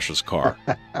 or wash his car.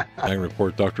 Ag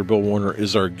Report, Dr. Bill Warner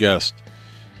is our guest.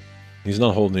 He's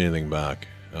not holding anything back.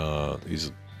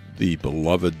 He's the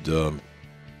beloved,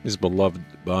 he's beloved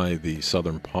by the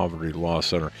Southern Poverty Law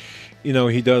Center. You know,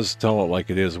 he does tell it like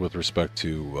it is with respect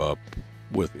to,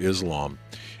 with Islam.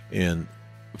 And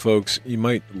folks, you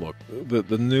might look,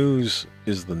 the news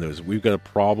is the news. We've got a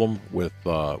problem with,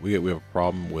 we have a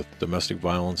problem with domestic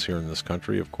violence here in this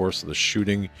country. Of course, the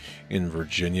shooting in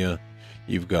Virginia.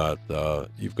 You've got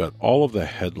all of the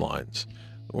headlines.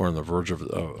 We're on the verge of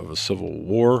a civil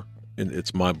war, and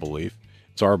it's my belief.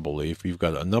 It's our belief. You've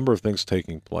got a number of things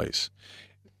taking place.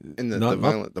 And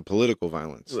the political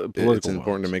violence. It's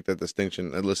important to make that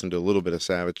distinction. I listened to a little bit of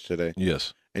Savage today.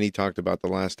 Yes. And he talked about the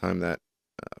last time that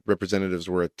representatives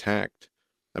were attacked.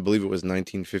 I believe it was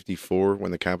 1954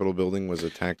 when the Capitol building was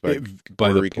attacked by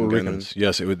Puerto Rican gunmen.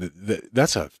 Yes,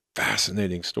 that's a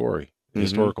fascinating story,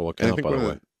 historical account, by the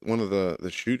way. One of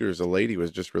the shooters, a lady,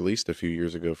 was just released a few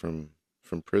years ago from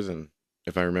prison,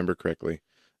 if I remember correctly.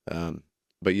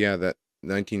 But yeah, that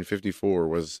 1954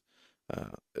 was,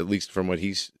 at least from what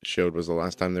he showed, was the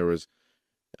last time there was,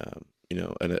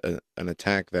 an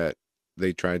attack that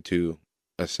they tried to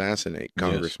assassinate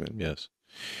congressmen. Yes.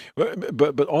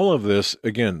 But all of this,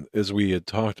 again, as we had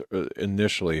talked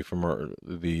initially from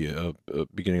the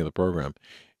beginning of the program,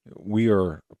 we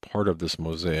are part of this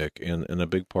mosaic, and a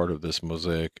big part of this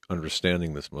mosaic,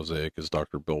 understanding this mosaic, is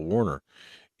Dr. Bill Warner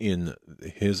in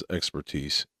his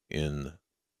expertise in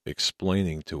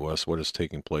explaining to us what is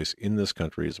taking place in this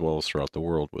country as well as throughout the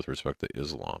world with respect to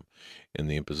Islam and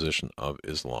the imposition of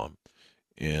Islam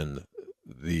and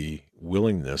the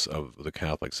willingness of the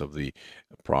Catholics, of the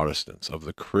Protestants, of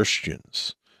the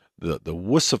Christians, the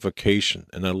wussification,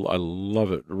 and I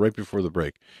love it. Right before the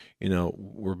break,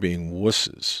 we're being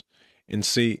wusses. And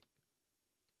see,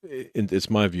 it's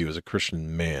my view as a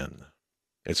Christian man,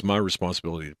 it's my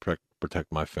responsibility to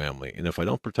protect my family. And if I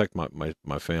don't protect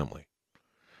my family,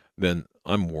 then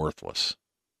I'm worthless.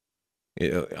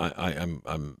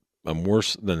 I'm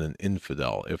worse than an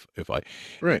infidel if I,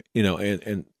 right.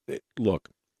 And look,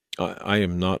 I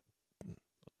am not.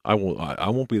 I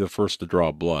won't be the first to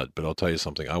draw blood, but I'll tell you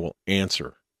something. I will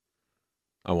answer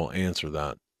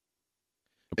that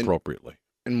appropriately.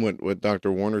 And what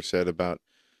Dr. Warner said about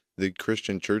the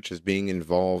Christian churches being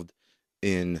involved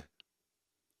in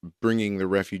bringing the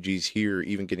refugees here,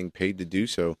 even getting paid to do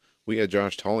so. We had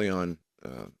Josh Tolley on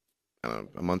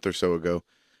a month or so ago,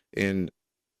 and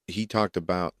he talked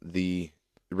about the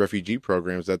refugee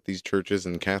programs that these churches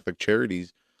and Catholic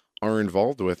charities are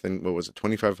involved with, and what was it,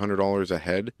 $2,500 a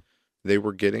head they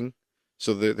were getting.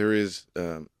 So there is,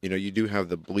 you do have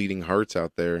the bleeding hearts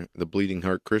out there, the bleeding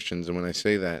heart Christians, and when I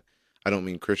say that, I don't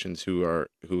mean Christians who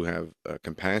have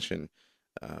compassion,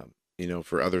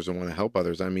 for others and want to help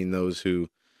others. I mean those who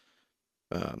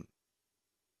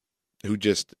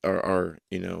just are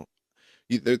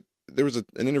there was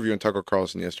an interview on Tucker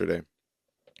Carlson yesterday,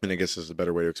 and I guess this is a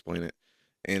better way to explain it,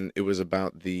 and it was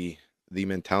about the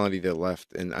mentality that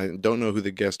left, and I don't know who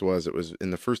the guest was. It was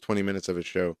in the first 20 minutes of his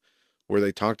show where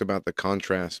they talked about the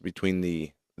contrast between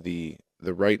the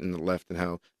right and the left, and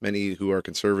how many who are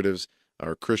conservatives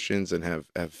are Christians and have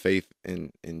faith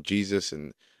in Jesus,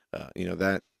 and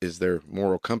that is their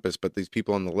moral compass. But these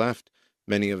people on the left,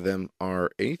 many of them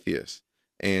are atheists,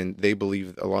 and they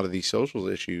believe a lot of these social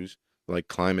issues like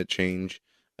climate change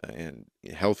and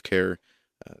healthcare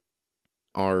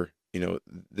are,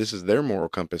 this is their moral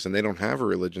compass, and they don't have a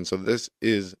religion, so this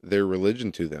is their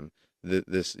religion to them.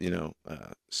 This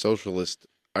socialist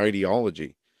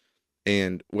ideology,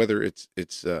 and whether it's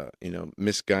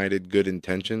misguided good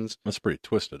intentions, That's pretty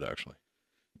twisted, actually.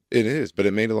 it is, but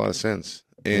it made a lot of sense.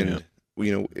 Yeah.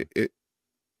 And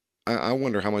I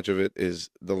wonder how much of it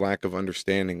is the lack of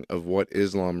understanding of what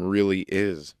Islam really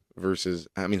is versus,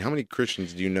 I mean, how many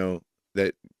Christians do you know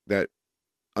that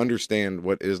understand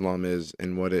what Islam is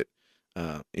and what it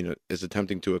is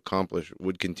attempting to accomplish,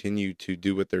 would continue to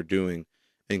do what they're doing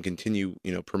and continue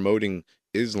promoting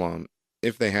Islam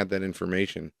if they had that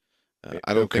information?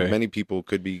 I don't think Okay. many people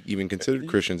could be even considered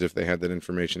Christians if they had that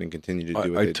information and continue to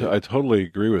do what they do. I totally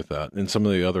agree with that. And some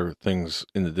of the other things,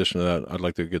 in addition to that, I'd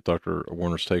like to get Dr.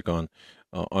 Warner's take on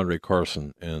Andre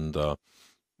Carson and the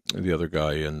other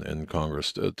guy in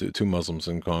Congress, two Muslims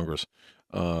in Congress.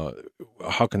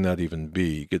 How can that even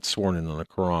be? Get sworn in on the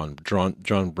Quran.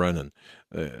 John Brennan,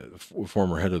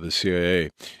 former head of the CIA,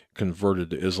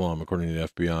 converted to Islam according to the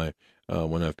FBI,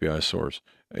 one FBI source.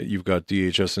 You've got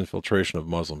DHS infiltration of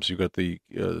Muslims. You've got the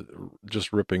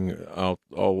just ripping out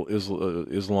all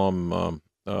Islam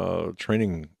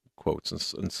training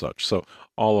quotes and such. So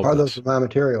all of Are this. those my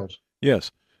materials?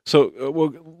 Yes. So,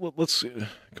 let's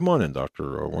come on in,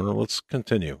 Dr. Warner. Let's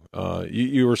continue.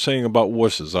 You were saying about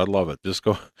wusses. I love it. Just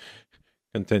go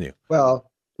continue.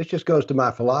 Well, this just goes to my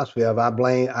philosophy of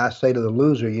I say to the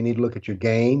loser, you need to look at your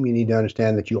game. You need to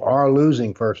understand that you are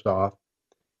losing first off,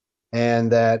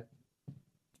 and that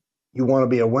you want to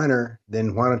be a winner.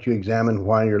 Then why don't you examine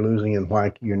why you're losing and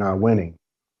why you're not winning?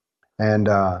 And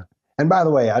by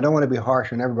the way, I don't want to be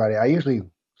harsh on everybody. I usually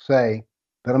say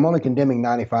that I'm only condemning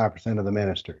 95% of the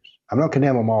ministers. I'm not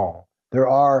condemning them all. There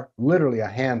are literally a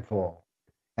handful,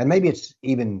 and maybe it's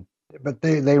even, but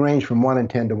they range from 1 in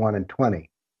 10 to 1 in 20.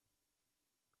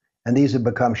 And these have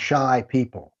become shy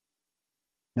people.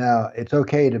 Now, it's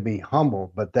okay to be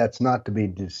humble, but that's not to be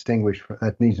distinguished.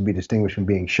 That needs to be distinguished from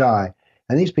being shy.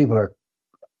 And these people are,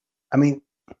 I mean,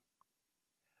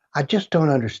 I just don't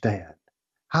understand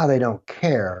how they don't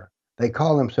care. They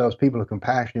call themselves people of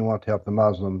compassion who want to help the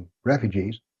Muslim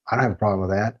refugees. I don't have a problem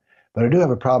with that. But I do have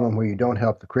a problem where you don't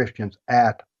help the Christians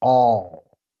at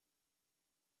all.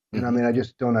 And I mean, I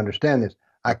just don't understand this.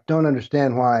 I don't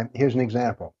understand why. Here's an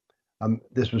example.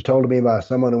 This was told to me by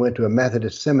someone who went to a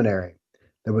Methodist seminary.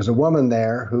 There was a woman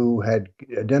there who had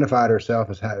identified herself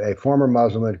as a former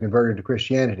Muslim and converted to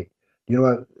Christianity. You know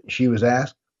what she was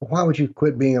asked? Well, why would you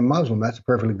quit being a Muslim? That's a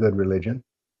perfectly good religion.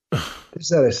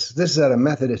 This is at a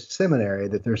Methodist seminary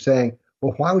that they're saying,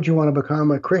 well, why would you want to become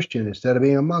a Christian instead of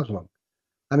being a Muslim?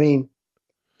 I mean,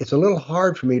 it's a little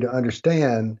hard for me to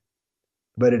understand,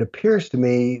 but it appears to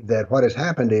me that what has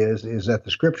happened is that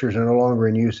the scriptures are no longer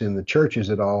in use in the churches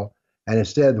at all. And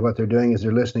instead, what they're doing is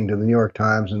they're listening to the New York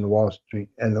Times and the Wall Street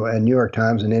and New York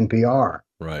Times and NPR.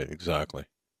 Right. Exactly.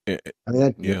 I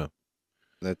mean, yeah,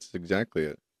 that's exactly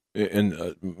it.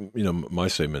 And my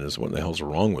statement is, what the hell's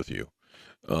wrong with you?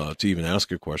 To even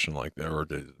ask a question like that or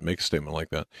to make a statement like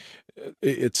that.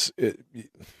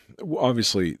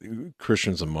 Obviously,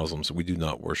 Christians and Muslims, we do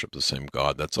not worship the same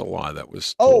God. That's a lie that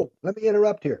was told. Oh, let me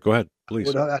interrupt here. Go ahead,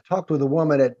 please. I talked with a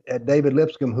woman at David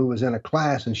Lipscomb who was in a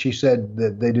class, and she said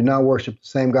that they do not worship the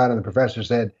same God. And the professor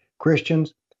said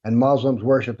Christians and Muslims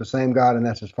worship the same God, and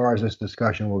that's as far as this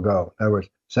discussion will go. In other words,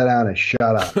 sit down and shut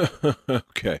up.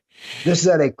 Okay. This is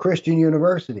at a Christian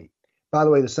university. By the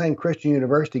way, the same Christian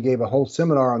university gave a whole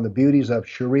seminar on the beauties of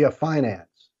Sharia finance.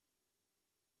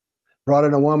 Brought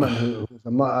in a woman who's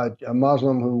a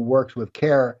Muslim who works with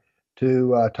CARE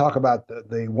to talk about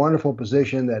the wonderful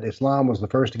position that Islam was the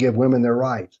first to give women their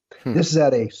rights. This is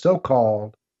at a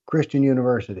so-called Christian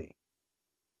university.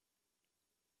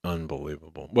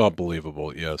 Unbelievable. Well,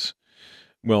 believable, yes.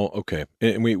 Well, okay.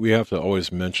 And we have to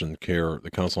always mention CARE, the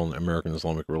Council on American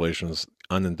Islamic Relations,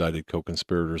 unindicted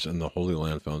co-conspirators in the Holy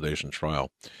Land Foundation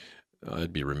trial.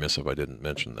 I'd be remiss if I didn't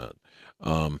mention that.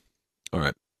 All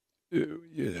right.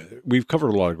 We've covered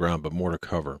a lot of ground, but more to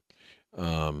cover.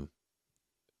 You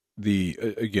made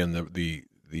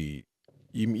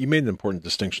an important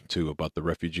distinction too about the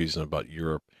refugees and about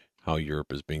Europe, how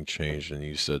Europe is being changed, and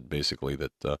you said basically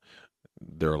that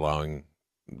they're allowing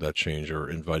that change or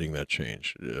inviting that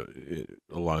change,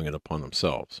 allowing it upon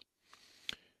themselves.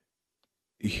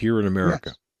 Here in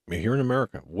America,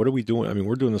 yes. What are we doing? I mean,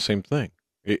 we're doing the same thing.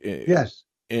 Yes.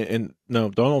 And now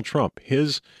Donald Trump,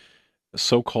 his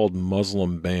so-called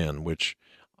Muslim ban, which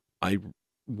I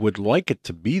would like it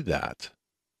to be that.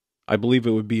 I believe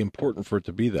it would be important for it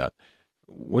to be that.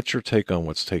 What's your take on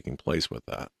what's taking place with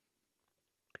that?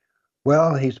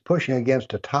 Well, he's pushing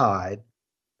against a tide,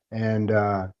 and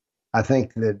I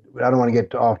think that I don't want to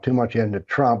get off too much into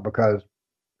Trump because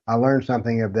I learned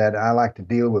something of that. I like to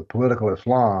deal with political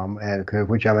Islam, and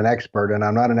which I'm an expert, and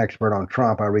I'm not an expert on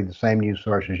Trump. I read the same news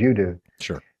sources you do,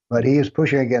 Sure. but he is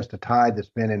pushing against a tide that's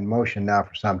been in motion now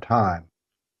for some time,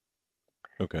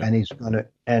 Okay.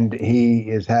 and he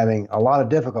is having a lot of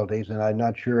difficulties, and I'm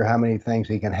not sure how many things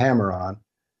he can hammer on.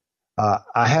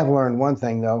 I have learned one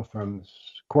thing though from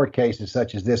court cases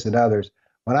such as this and others.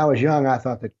 When I was young, I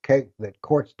thought that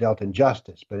courts dealt in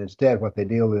justice, but instead, what they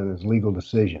deal in is legal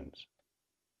decisions.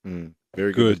 Very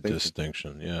good Good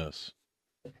distinction. distinction. Yes.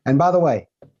 And by the way,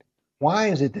 why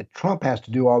is it that Trump has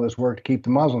to do all this work to keep the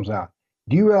Muslims out?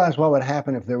 Do you realize what would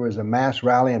happen if there was a mass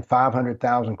rally and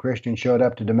 500,000 Christians showed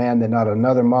up to demand that not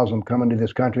another Muslim come into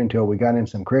this country until we got in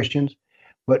some Christians?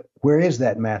 But where is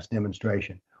that mass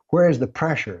demonstration? Where is the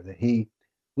pressure that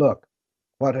look,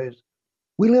 what is,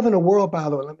 we live in a world, by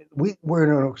the way, we're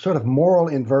in a sort of moral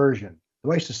inversion. The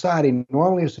way society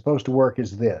normally is supposed to work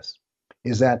is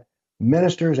that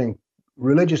ministers and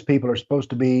religious people are supposed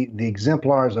to be the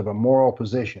exemplars of a moral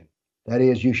position. That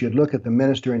is, you should look at the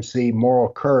minister and see moral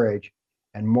courage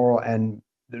and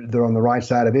they're on the right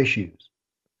side of issues.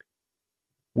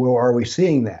 Well, are we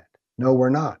seeing that? No, we're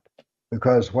not.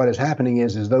 Because what is happening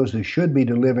is those who should be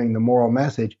delivering the moral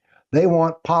message, they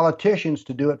want politicians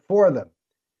to do it for them.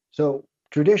 So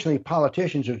traditionally,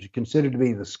 politicians are considered to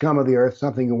be the scum of the earth,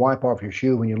 something you wipe off your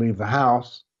shoe when you leave the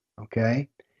house. Okay.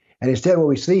 And instead, what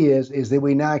we see is that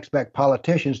we now expect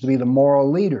politicians to be the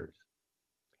moral leaders.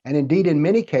 And indeed, in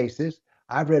many cases,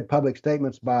 I've read public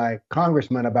statements by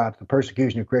congressmen about the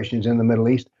persecution of Christians in the Middle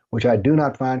East, which I do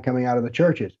not find coming out of the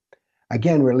churches.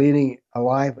 Again, we're leading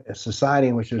a society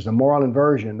in which there's a moral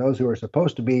inversion. Those who are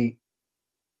supposed to be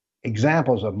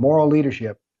examples of moral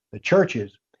leadership, the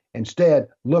churches, instead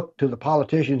look to the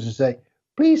politicians and say,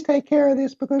 please take care of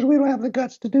this because we don't have the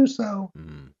guts to do so.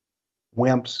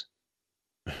 Wimps.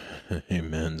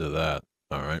 Amen to that.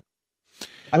 All right.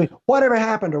 I mean, whatever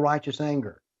happened to righteous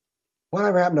anger?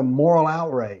 Whatever happened to moral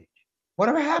outrage?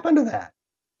 Whatever happened to that?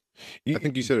 I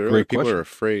think you said it earlier. Great People question. are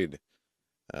afraid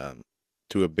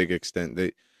to a big extent.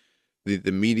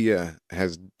 The media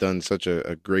has done such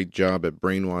a great job at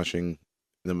brainwashing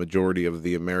the majority of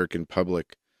the American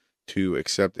public to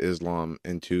accept Islam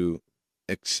and to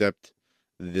accept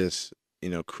this,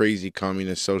 crazy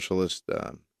communist, socialist,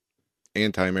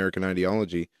 anti-American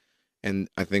ideology. And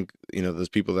I think, those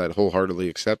people that wholeheartedly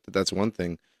accept it, that's one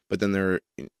thing. But then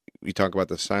we talk about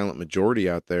the silent majority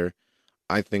out there.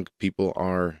 I think people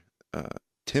are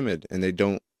timid and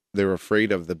they're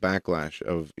afraid of the backlash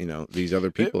of, these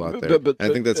other people out there. And I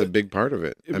think that's a big part of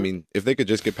it. I mean, if they could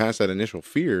just get past that initial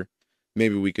fear,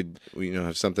 maybe we could,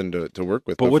 have something to work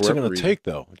with. But what's it going to take,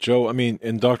 though, Joe? I mean,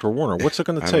 and Dr. Warner, what's it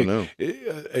going to take? I don't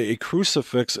know. A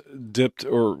crucifix dipped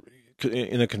or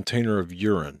in a container of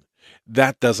urine,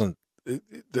 that doesn't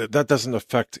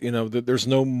affect, there's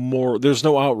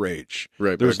no outrage.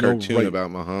 Right. There's but a cartoon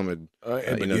about Muhammad,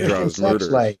 draws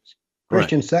murderers.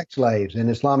 Christian sex slaves in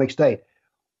Islamic State,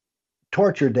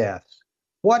 torture deaths.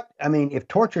 If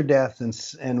torture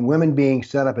deaths and women being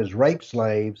set up as rape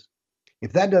slaves,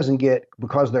 if that doesn't get,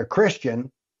 because they're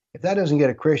Christian, if that doesn't get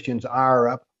a Christian's ire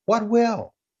up, what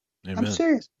will? Amen. I'm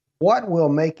serious. What will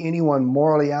make anyone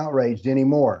morally outraged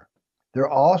anymore? They're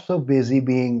also busy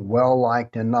being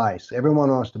well-liked and nice.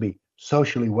 Everyone wants to be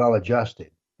socially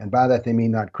well-adjusted. And by that, they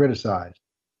mean not criticized.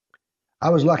 I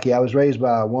was lucky. I was raised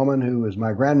by a woman who was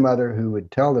my grandmother who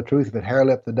would tell the truth but hair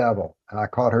lip the devil. And I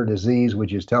caught her disease,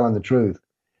 which is telling the truth.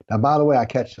 Now, by the way, I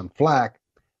catch some flack.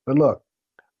 But look,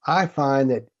 I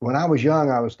find that when I was young,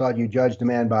 I was thought you judged a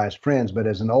man by his friends. But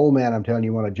as an old man, I'm telling you,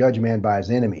 you want to judge a man by his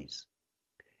enemies.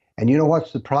 And you know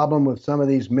what's the problem with some of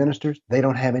these ministers? They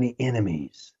don't have any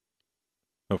enemies.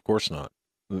 Of course not.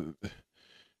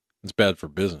 It's bad for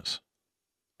business.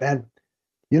 And,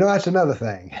 that's another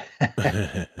thing.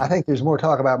 I think there's more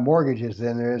talk about mortgages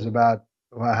than there is about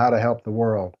how to help the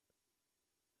world.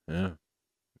 Yeah.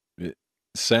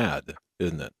 Sad,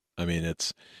 isn't it? I mean,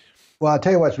 it's... Well, I'll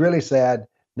tell you what's really sad.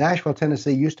 Nashville,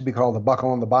 Tennessee used to be called the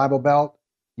Buckle on the Bible Belt.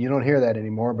 You don't hear that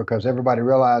anymore because everybody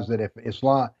realized that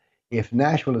if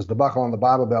Nashville is the buckle on the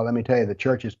Bible Belt, let me tell you, the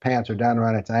church's pants are down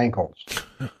around its ankles.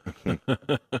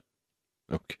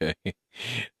 Okay.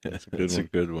 That's a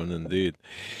good one indeed.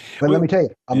 But let me tell you,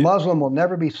 a Muslim will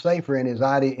never be safer in his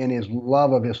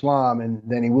love of Islam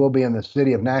than he will be in the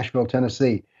city of Nashville,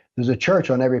 Tennessee. There's a church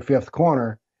on every fifth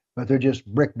corner, but they're just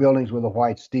brick buildings with a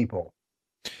white steeple.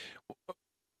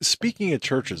 Speaking of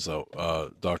churches,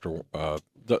 though, Dr.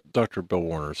 Bill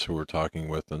Warners, who we're talking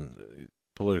with, and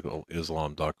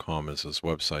politicalislam.com is his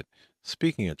website.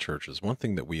 Speaking of churches, one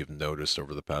thing that we have noticed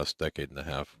over the past decade and a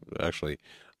half, actually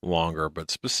longer,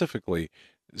 but specifically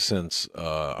since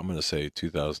I'm going to say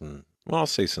 2000, well, I'll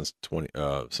say since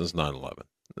 9/11.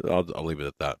 I'll leave it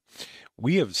at that.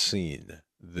 We have seen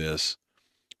this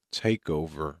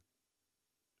takeover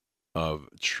of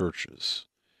churches,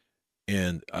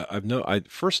 and I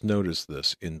first noticed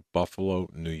this in Buffalo,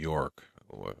 New York.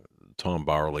 Tom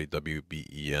Bowerly,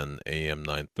 WBEN AM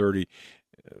 930,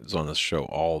 is on this show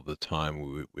all the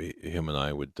time. Him and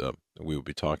I would we would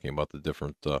be talking about the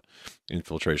different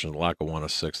infiltrations, Lackawanna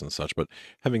 6 and such. But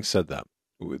having said that,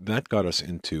 that got us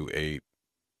into a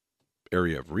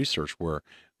area of research where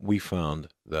we found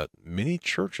that many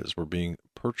churches were being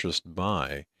purchased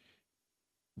by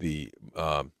the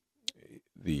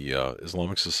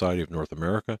Islamic Society of North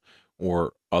America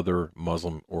or other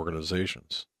Muslim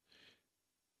organizations.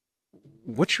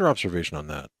 What's your observation on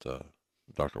that,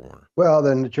 Dr. Warner? Well,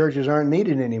 then the churches aren't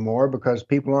needed anymore because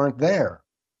people aren't there.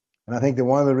 And I think that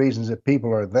one of the reasons that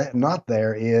people are not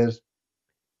there is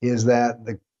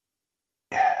that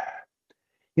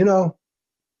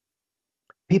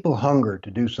people hunger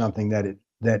to do something that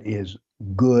is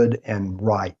good and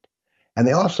right, and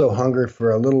they also hunger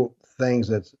for a little things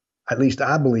that's, at least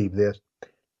I believe this.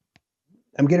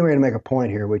 I'm getting ready to make a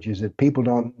point here, which is that people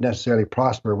don't necessarily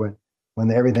prosper when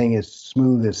everything is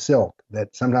smooth as silk.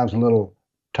 That sometimes a little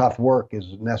tough work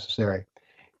is necessary.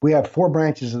 We have 4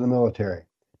 branches of the military.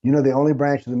 The only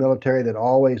branch of the military that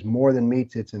always more than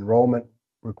meets its enrollment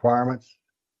requirements?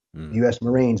 U.S.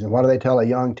 Marines. And what do they tell a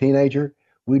young teenager?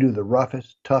 We do the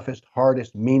roughest, toughest,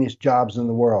 hardest, meanest jobs in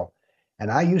the world.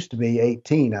 And I used to be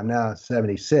 18. I'm now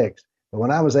 76. But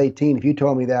when I was 18, if you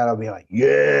told me that, I'd be like,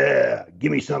 yeah,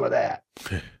 give me some of that.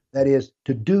 That is,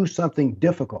 to do something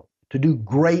difficult, to do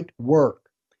great work.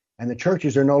 And the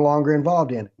churches are no longer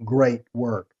involved in great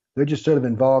work. They're just sort of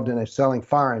involved in selling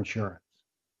fire insurance.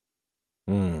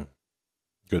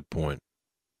 Good point.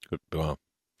 Good. Wow.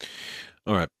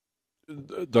 All right.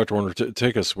 Dr. Warner,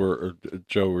 take us where,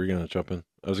 Joe, were you going to jump in?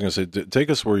 I was going to say, take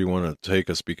us where you want to take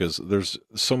us, because there's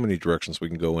so many directions we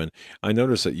can go in. I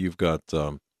noticed that you've got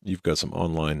some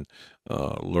online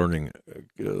learning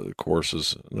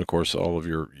courses, and of course, all of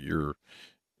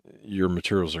your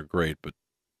materials are great. But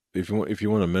if you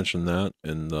want to mention that,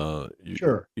 and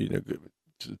sure,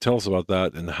 tell us about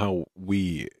that and how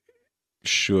we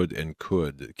should and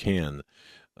can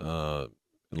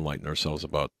enlighten ourselves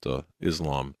about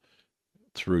Islam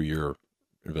through your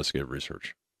investigative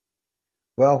research.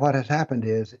 Well, what has happened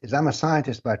is I'm a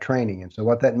scientist by training, and so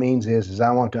what that means is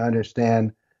I want to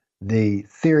understand the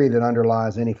theory that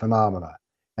underlies any phenomena.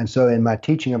 And so in my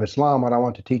teaching of Islam, what I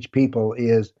want to teach people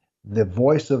is the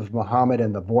voice of Muhammad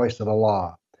and the voice of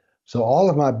Allah. So all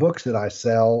of my books that I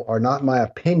sell are not my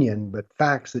opinion, but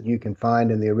facts that you can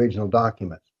find in the original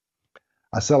documents.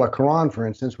 I sell a Quran, for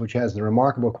instance, which has the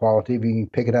remarkable quality of you can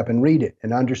pick it up and read it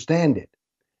and understand it.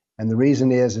 And the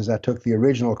reason is I took the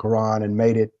original Quran and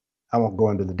made it, I won't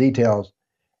go into the details,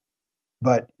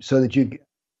 but so that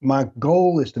my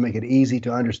goal is to make it easy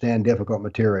to understand difficult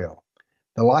material.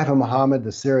 The Life of Muhammad,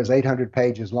 the series, is 800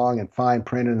 pages long and fine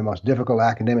print in the most difficult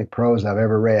academic prose I've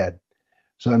ever read.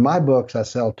 So in my books, I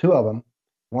sell 2 of them.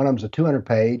 One of them's a 200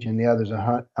 page and the other's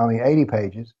only 80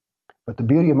 pages. But the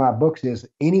beauty of my books is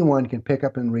anyone can pick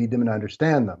up and read them and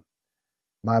understand them.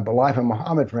 My Life of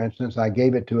Muhammad, for instance, I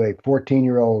gave it to a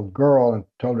 14-year-old girl and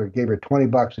gave her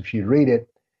 $20 if she'd read it,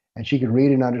 and she could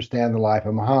read and understand the Life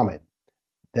of Muhammad.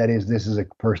 That is, this is a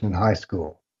person in high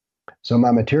school. So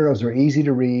my materials are easy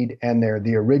to read, and they're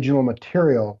the original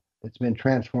material that's been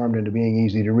transformed into being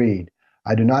easy to read.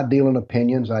 I do not deal in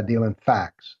opinions, I deal in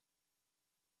facts.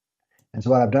 And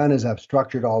so what I've done is I've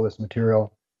structured all this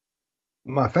material.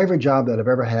 My favorite job that I've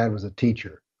ever had was a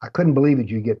teacher. I couldn't believe that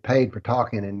you get paid for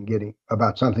talking and getting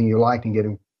about something you liked and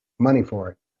getting money for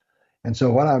it. And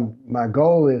so my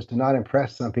goal is to not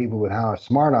impress some people with how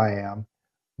smart I am,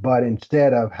 but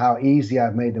instead of how easy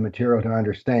I've made the material to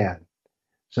understand.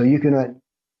 So you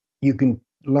can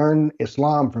learn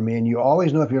Islam from me, and you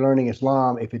always know if you're learning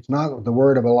Islam, if it's not the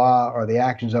word of Allah or the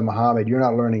actions of Muhammad, you're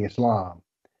not learning Islam.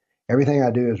 Everything I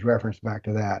do is referenced back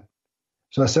to that.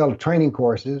 So I sell training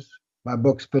courses. My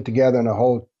book's put together in a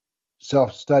whole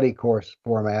self-study course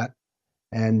format,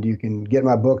 and you can get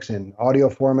my books in audio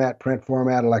format, print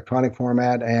format, electronic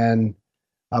format, and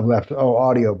I've left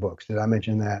audio books. Did I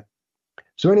mention that?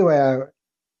 So anyway,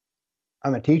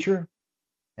 I'm a teacher,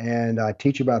 and I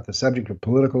teach about the subject of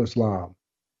political Islam.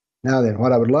 Now then,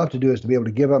 what I would love to do is to be able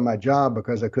to give up my job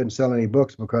because I couldn't sell any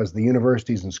books because the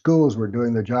universities and schools were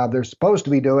doing the job they're supposed to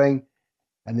be doing,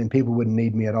 and then people wouldn't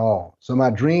need me at all. So my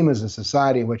dream is a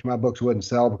society in which my books wouldn't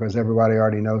sell because everybody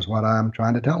already knows what I'm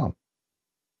trying to tell them.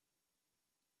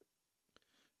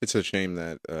 It's a shame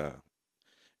that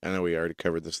I know we already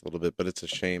covered this a little bit, but it's a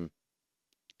shame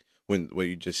when what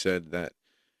you just said, that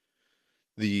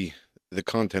the the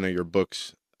content of your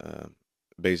books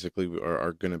basically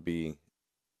are going to be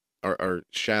are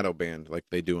shadow banned like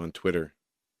they do on Twitter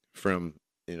from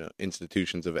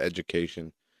institutions of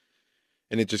education.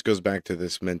 And it just goes back to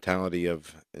this mentality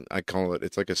of, I call it,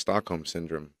 it's like a Stockholm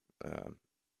syndrome, uh,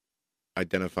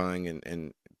 identifying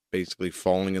and basically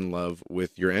falling in love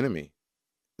with your enemy.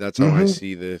 That's how I Hmm.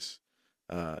 see this,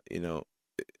 you know,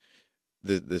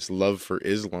 this love for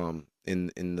Islam in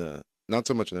the, not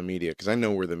so much in the media, because I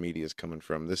know where the media is coming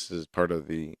from. This is part of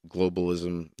the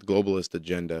globalist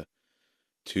agenda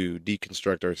to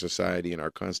deconstruct our society and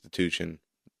our constitution,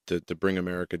 to bring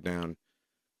America down.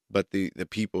 But the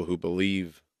people who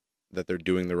believe that they're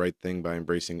doing the right thing by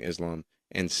embracing Islam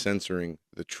and censoring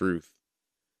the truth,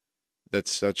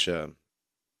 that's such a,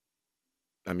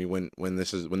 I mean, when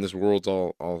this world's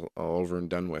all over and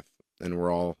done with, and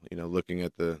we're all looking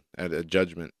at a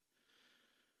judgment,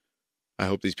 I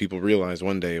hope these people realize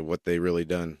one day what they really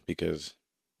done, because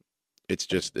it's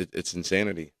just it's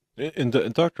insanity.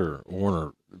 And Dr.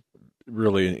 Warner,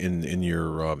 really, in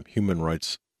your human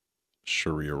rights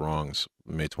Sharia wrongs,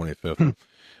 May 25th,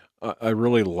 I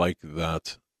really like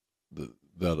that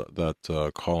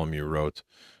column you wrote.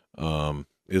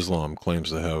 Islam claims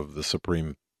to have the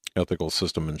supreme ethical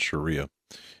system in Sharia,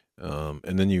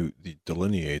 and then you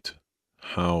delineate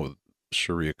how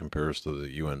Sharia compares to the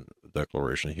UN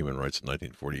Declaration of Human Rights in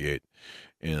 1948,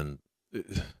 and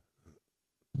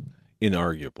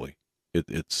inarguably,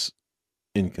 it's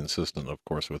inconsistent, of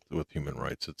course, with human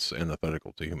rights. It's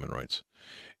antithetical to human rights,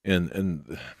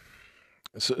 and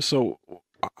so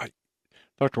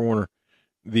Dr. Warner,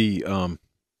 the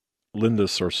Linda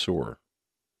Sarsour,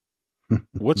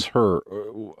 what's her?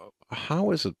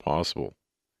 How is it possible?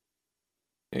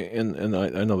 And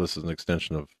I know this is an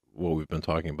extension of what we've been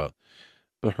talking about,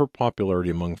 but her popularity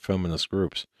among feminist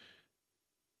groups.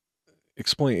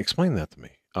 Explain that to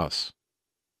me, us.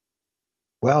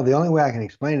 Well, the only way I can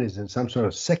explain it is in some sort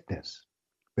of sickness,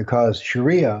 because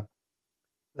Sharia,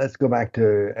 let's go back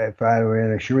to, if I were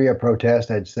in a Sharia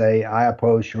protest, I'd say, I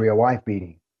oppose Sharia wife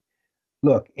beating.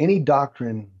 Look, any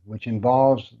doctrine which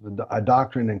involves a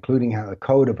doctrine including a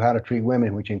code of how to treat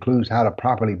women, which includes how to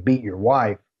properly beat your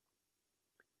wife,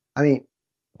 I mean,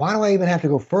 why do I even have to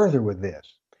go further with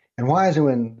this? And why is it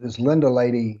when this Linda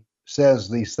lady says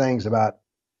these things about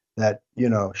that,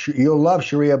 you'll love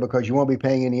Sharia because you won't be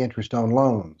paying any interest on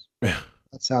loans? That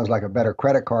sounds like a better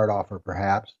credit card offer,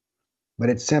 perhaps, but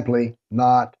it's simply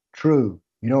not true.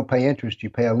 You don't pay interest, you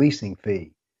pay a leasing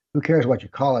fee. Who cares what you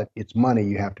call it? It's money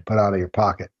you have to put out of your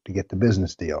pocket to get the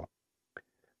business deal.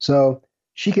 So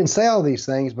she can say all these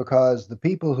things because the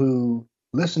people who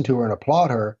listen to her and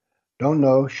applaud her don't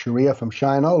know Sharia from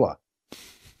Shinola.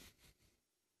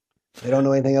 They don't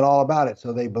know anything at all about it,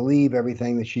 so they believe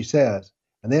everything that she says.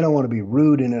 And they don't want to be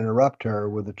rude and interrupt her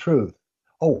with the truth.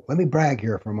 Oh, let me brag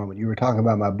here for a moment. You were talking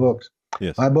about my books.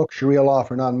 Yes. My book, Sharia Law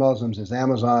for Non-Muslims, is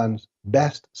Amazon's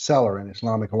best seller in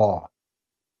Islamic law.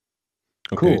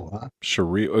 Okay. Cool, huh?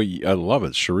 Sharia. Oh, I love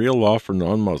it. Sharia law for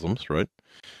non-Muslims, right?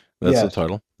 That's the Yes.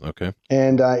 title. Okay.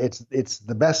 And it's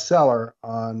the best seller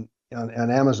on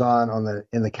Amazon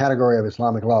in the category of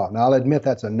Islamic law. Now, I'll admit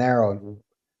that's a narrow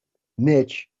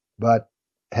niche, but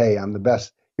hey, I'm the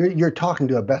best. You're talking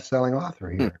to a best-selling author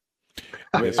here.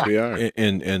 Yes, we are.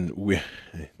 And we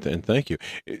and thank you.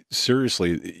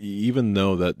 Seriously, even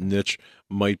though that niche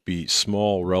might be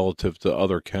small relative to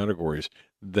other categories,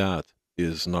 that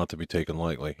is not to be taken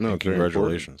lightly. No, And it's very important.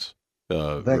 congratulations.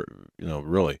 Thank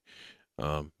Really,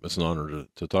 it's an honor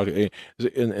to talk to you.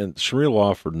 And Sharia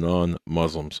law for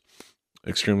non-Muslims,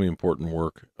 extremely important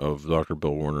work of Dr.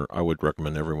 Bill Warner. I would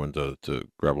recommend everyone to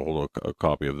grab a hold of a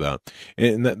copy of that,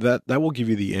 and that will give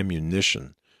you the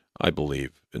ammunition, I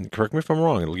believe. And correct me if I'm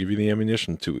wrong. It'll give you the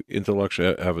ammunition to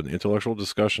have an intellectual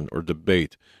discussion or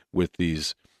debate with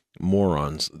these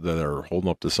morons that are holding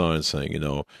up the signs saying,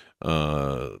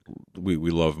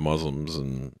 we love Muslims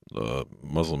and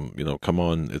Muslim, come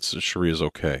on, it's Sharia's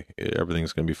okay.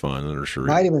 Everything's going to be fine under Sharia.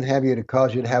 Might even have you to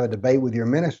cause you to have a debate with your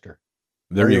minister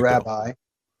There or your you go. rabbi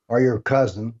or your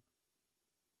cousin.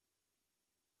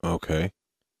 Okay.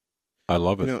 I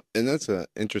love it. And that's an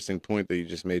interesting point that you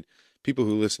just made. People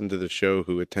who listen to the show,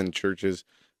 who attend churches,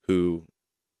 who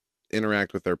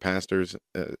interact with their pastors,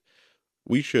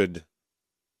 we should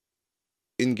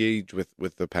engage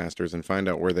with the pastors and find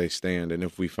out where they stand. And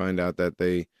if we find out that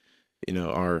they,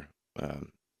 are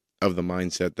of the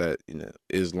mindset that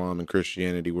Islam and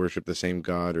Christianity worship the same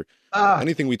God, or Ah,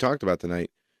 anything we talked about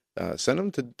tonight, send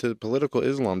them to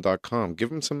politicalislam.com. Give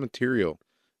them some material.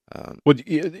 Um, Well,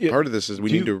 Part of this is we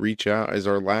do need you? to reach out, as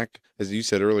our lack, as you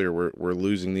said earlier, we're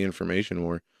losing the information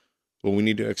war. Well, we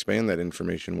need to expand that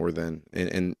information more then,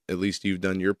 and at least you've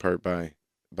done your part by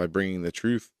bringing the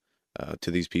truth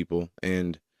to these people,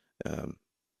 and um,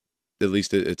 at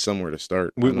least it's somewhere to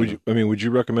start. I don't Would you? know. I mean, would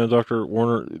you recommend Dr.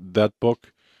 Warner that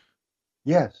book?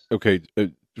 yes. Okay,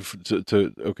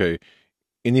 okay.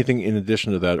 Anything in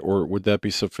addition to that, or would that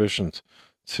be sufficient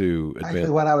to Actually,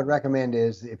 advance? what I would recommend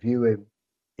is if you would,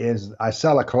 is I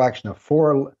sell a collection of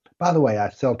four. By the way, I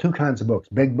sell two kinds of books: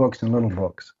 big books and little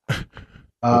books.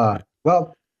 Okay.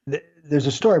 Well, there's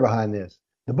a story behind this.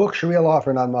 The book Sharia Law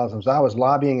for Non-Muslims. I was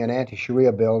lobbying an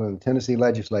anti-Sharia bill in the Tennessee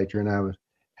legislature, and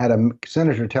had a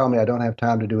senator tell me I don't have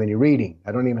time to do any reading.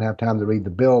 I don't even have time to read the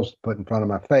bills put in front of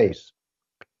my face.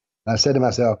 And I said to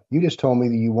myself, "You just told me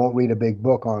that you won't read a big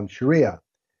book on Sharia."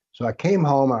 So I came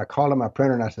home and I called up my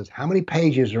printer and I said, "How many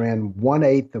pages are in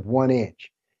 1/8 of 1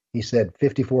 inch?" He said,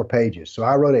 54 pages. So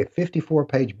I wrote a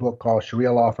 54-page book called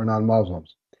Sharia Law for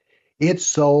Non-Muslims. It's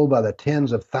sold by the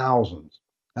tens of thousands.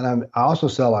 And I also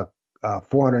sell a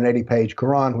 480-page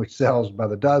Quran, which sells by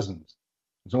the dozens.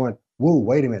 So I went, whoa,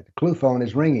 wait a minute. The clue phone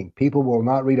is ringing. People will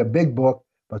not read a big book,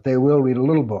 but they will read a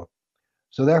little book.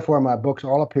 So therefore, my books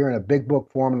all appear in a big book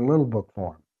form and a little book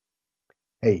form.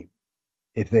 Hey,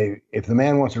 if the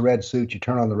man wants a red suit, you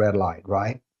turn on the red light,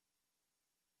 right?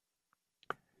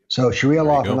 So Sharia There you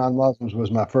Law for go. Non-Muslims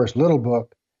was my first little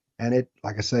book, and it,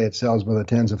 like I say, it sells by the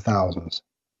tens of thousands.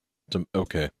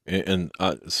 Okay, and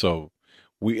so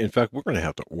we, in fact, we're going to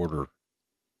have to order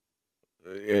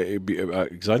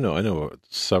because I know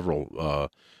several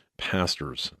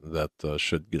pastors that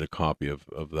should get a copy of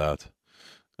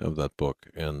that book,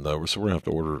 and so we're going to have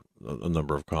to order a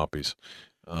number of copies.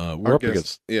 We're Our up guest,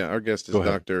 against. yeah, our guest is Go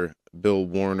ahead. Dr. Bill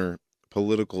Warner.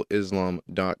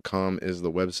 Politicalislam.com is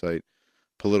the website.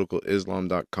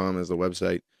 Politicalislam.com is the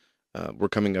website. We're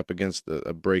coming up against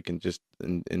a break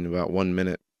in about 1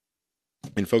 minute.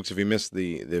 And folks, if you missed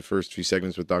the first few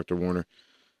segments with Dr. Warner,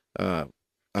 uh,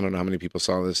 I don't know how many people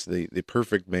saw this. The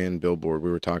Perfect Man billboard.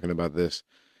 We were talking about this,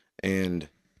 and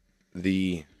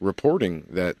the reporting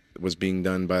that was being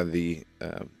done by the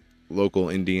local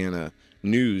Indiana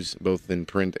news, both in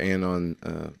print and on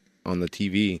the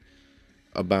TV,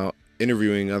 about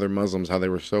interviewing other Muslims, how they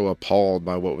were so appalled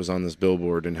by what was on this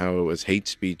billboard and how it was hate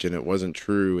speech and it wasn't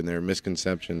true and there were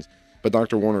misconceptions. But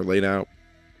Dr. Warner laid out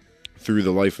through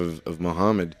the life of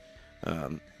Muhammad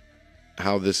um,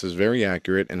 how this is very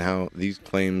accurate and how these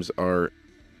claims are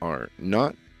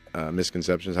not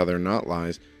misconceptions, how they're not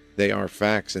lies. They are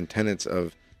facts and tenets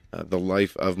of the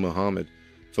life of Muhammad.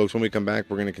 Folks, when we come back,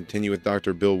 we're going to continue with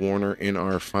Dr. Bill Warner in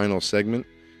our final segment.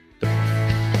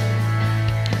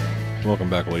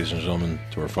 Welcome back, ladies and gentlemen,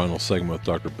 to our final segment with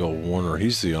Dr. Bill Warner.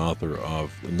 He's the author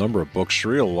of a number of books.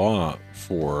 Sharia Law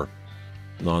for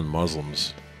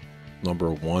Non-Muslims,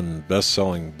 #1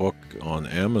 best-selling book on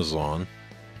Amazon.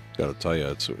 Got to tell you,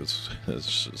 it's a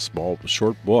small,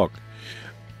 short book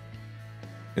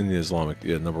in the Islamic,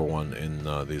 #1 in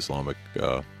the Islamic.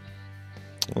 Let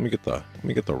me get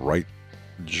the right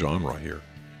genre here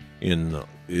in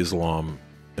Islam,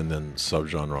 and then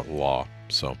subgenre law.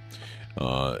 So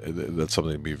that's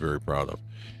something to be very proud of.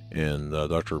 And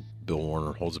Dr. Bill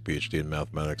Warner holds a PhD in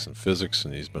mathematics and physics,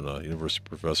 and he's been a university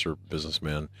professor,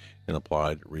 businessman, and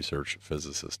applied research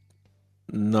physicist.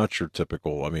 Not your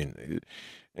typical. I mean,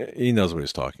 he knows what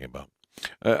he's talking about.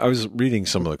 I was reading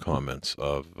some of the comments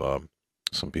of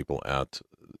some people at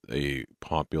a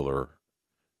popular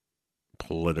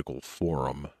political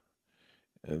forum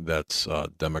that's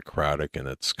democratic and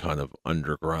it's kind of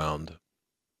underground,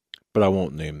 but I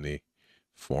won't name the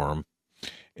forum.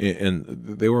 And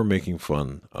they were making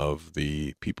fun of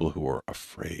the people who are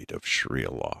afraid of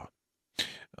Sharia law,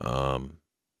 um,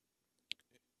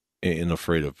 and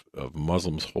afraid of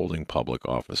Muslims holding public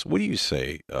office. What do you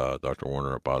say, Dr.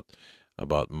 Warner,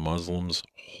 about Muslims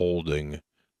holding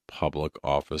public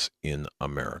office in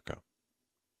America?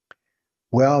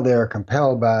 Well, they're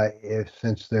compelled by, if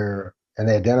since they're and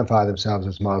they identify themselves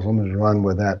as Muslims, run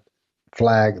with that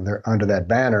flag, they're under that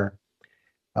banner.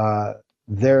 Uh,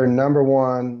 their number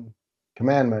one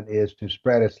commandment is to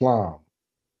spread Islam,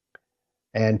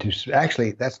 and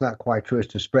actually, that's not quite true.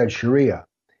 It's to spread Sharia.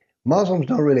 Muslims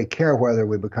don't really care whether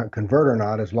we become convert or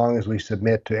not, as long as we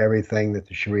submit to everything that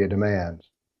the Sharia demands.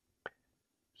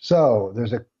 So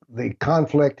the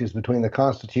conflict is between the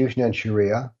Constitution and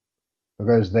Sharia,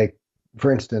 because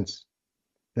for instance,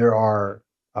 there are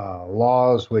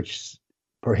laws which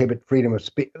prohibit freedom of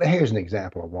speech. Here's an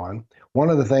example of one. One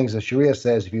of the things the Sharia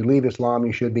says, if you leave Islam,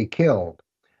 you should be killed.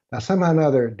 Now, somehow or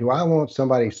another, do I want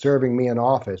somebody serving me in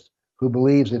office who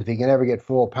believes that if he can ever get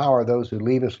full power, those who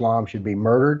leave Islam should be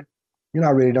murdered? You know,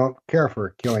 I really don't care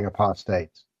for killing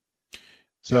apostates. Yeah.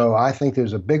 So I think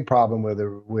there's a big problem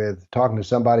with talking to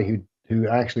somebody who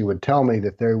actually would tell me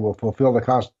that they will fulfill the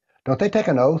Constitution. Don't they take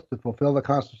an oath to fulfill the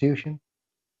Constitution?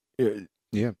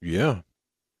 Yeah. Yeah.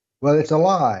 Well, it's a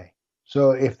lie.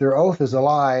 So if their oath is a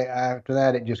lie, after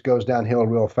that it just goes downhill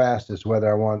real fast as to whether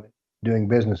I want doing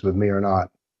business with me or not.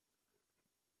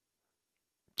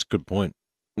 It's a good point.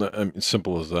 I mean,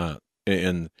 simple as that.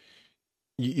 And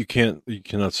you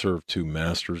cannot serve two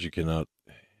masters. You cannot.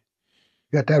 You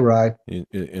got that right.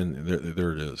 And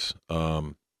there it is.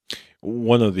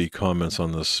 One of the comments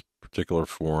on this particular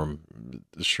forum,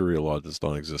 the Sharia law does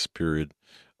not exist. Period.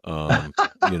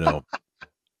 You know,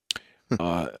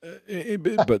 but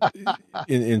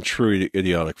in true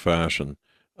idiotic fashion,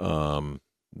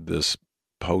 this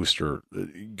poster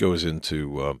goes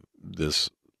into this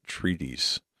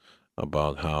treatise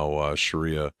about how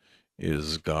Sharia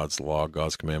is God's law,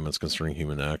 God's commandments concerning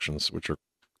human actions, which are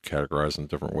categorized in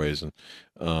different ways. And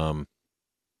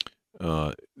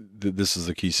this is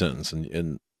the key sentence,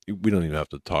 and we don't even have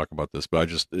to talk about this, but I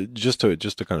just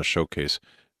to kind of showcase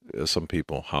some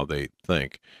people how they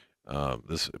think.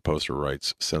 This poster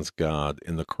writes, since God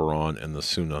in the Quran and the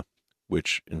Sunnah,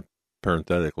 which in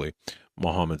parenthetically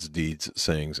Muhammad's deeds,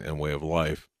 sayings, and way of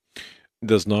life,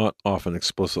 does not often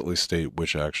explicitly state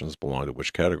which actions belong to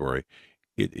which category,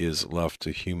 it is left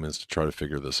to humans to try to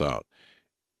figure this out.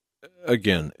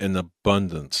 Again, an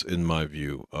abundance, in my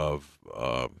view, of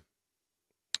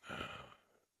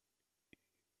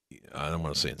I don't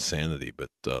want to say insanity, but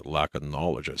lack of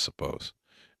knowledge, I suppose,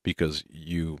 because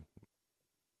you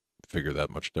figure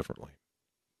that much differently.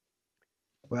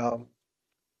 Well,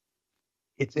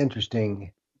 it's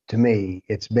interesting to me.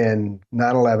 It's been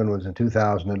 9/11 was in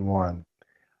 2001.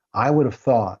 I would have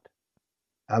thought,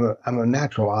 I'm a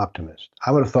natural optimist.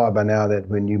 I would have thought by now that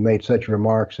when you made such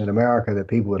remarks in America that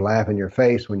people would laugh in your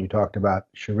face when you talked about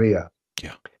Sharia.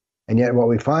 Yeah. And yet what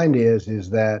we find is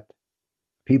that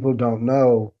people don't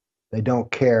know, they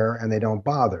don't care, and they don't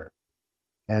bother.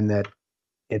 And that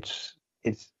it's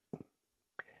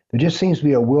there just seems to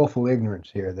be a willful ignorance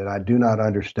here that I do not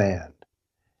understand.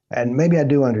 And maybe I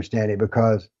do understand it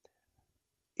because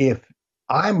if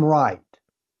I'm right,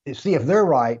 see, if they're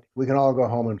right, we can all go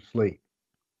home and sleep,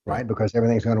 right? Because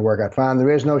everything's going to work out fine.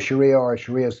 There is no Sharia, or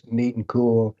Sharia's neat and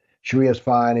cool. Sharia's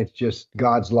fine. It's just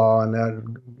God's law,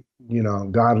 and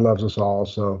God loves us all.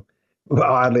 So,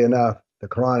 oddly enough, the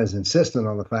Quran is insistent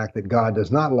on the fact that God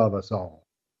does not love us all.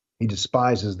 He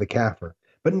despises the kafir.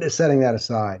 But setting that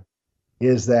aside,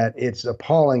 is that it's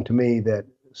appalling to me that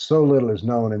so little is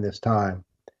known in this time.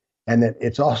 And that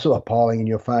it's also appalling, and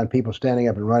you'll find people standing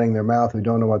up and running their mouth who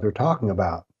don't know what they're talking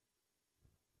about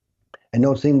and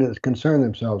don't seem to concern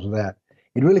themselves with that.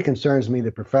 It really concerns me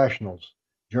that professionals,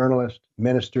 journalists,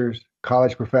 ministers,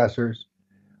 college professors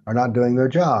are not doing their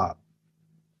job.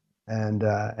 And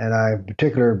I in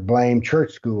particular blame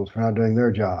church schools for not doing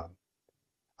their job.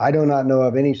 I do not know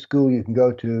of any school you can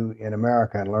go to in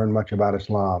America and learn much about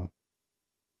Islam.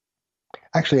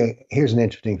 Actually, here's an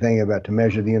interesting thing about to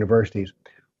measure the universities.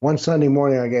 One Sunday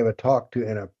morning, I gave a talk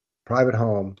in a private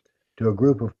home to a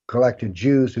group of collected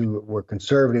Jews who were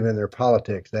conservative in their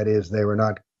politics. That is, they were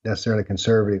not necessarily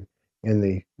conservative in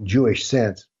the Jewish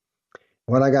sense.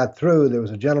 When I got through, there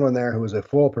was a gentleman there who was a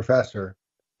full professor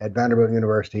at Vanderbilt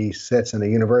University. He sits in a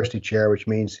university chair, which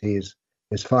means his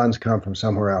funds come from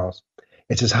somewhere else.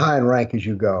 It's as high in rank as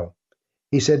you go.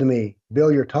 He said to me,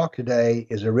 Bill, your talk today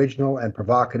is original and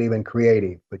provocative and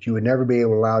creative, but you would never be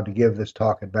allowed to give this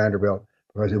talk at Vanderbilt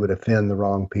because it would offend the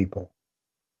wrong people.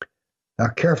 Now,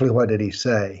 carefully, what did he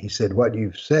say? He said, what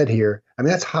you've said here, I mean,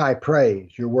 that's high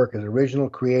praise. Your work is original,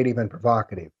 creative, and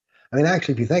provocative. I mean,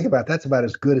 actually, if you think about it, that's about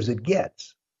as good as it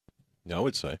gets. I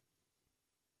would say.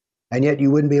 And yet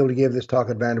you wouldn't be able to give this talk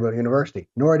at Vanderbilt University,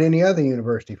 nor at any other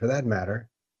university for that matter.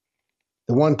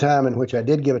 The one time in which I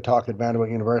did give a talk at Vanderbilt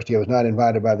University, I was not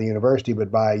invited by the university,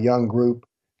 but by a young group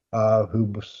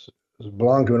who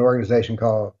belonged to an organization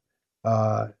called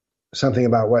Something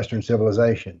About Western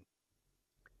Civilization.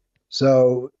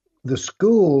 So the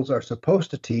schools are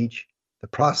supposed to teach the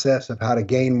process of how to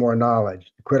gain more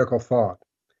knowledge, critical thought.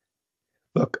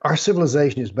 Look, our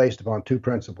civilization is based upon two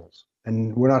principles,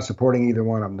 and we're not supporting either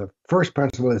one of them. The first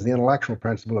principle is the intellectual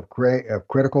principle of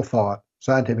critical thought,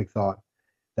 scientific thought.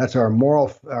 That's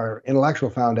our intellectual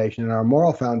foundation, and our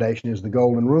moral foundation is the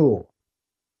golden rule.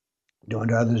 Do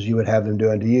unto others, you would have them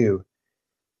do unto you.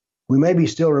 We may be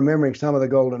still remembering some of the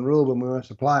golden rule, but we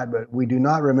must apply it. But we do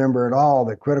not remember at all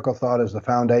that critical thought is the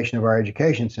foundation of our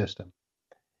education system.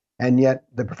 And yet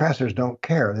the professors don't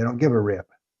care. They don't give a rip.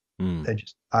 Hmm. They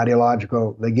just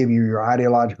ideological. They give you your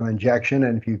ideological injection,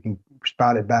 and if you can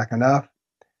spout it back enough,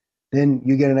 then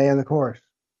you get an A in the course.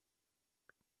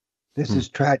 This Hmm. is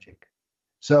tragic.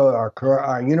 So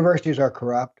our universities are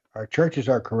corrupt. Our churches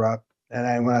are corrupt.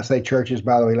 And when I say churches,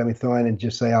 by the way, let me throw in and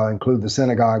just say I'll include the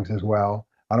synagogues as well.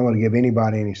 I don't want to give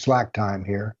anybody any slack time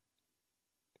here.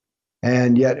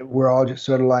 And yet we're all just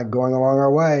sort of like going along our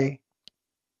way.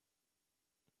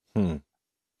 Hmm.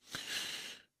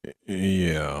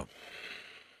 Yeah.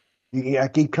 I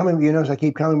keep coming, you notice I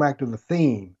keep coming back to the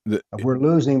theme of we're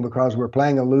losing because we're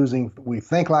playing a losing. We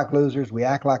think like losers, we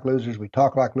act like losers, we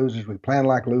talk like losers, we plan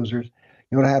like losers.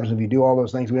 You know what happens if you do all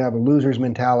those things? We have a loser's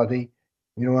mentality.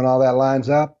 You know when all that lines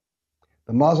up?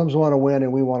 The Muslims want to win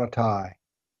and we want to tie.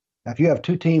 Now, if you have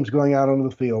two teams going out onto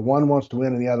the field, one wants to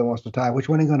win and the other wants to tie, which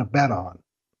one are you going to bet on?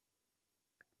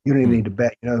 You don't even Hmm. need to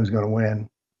bet. You know who's going to win.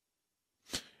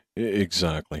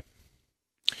 Exactly.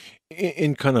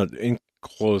 In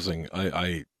closing,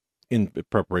 I in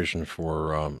preparation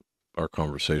for our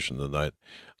conversation tonight,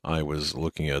 I was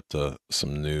looking at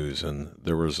some news, and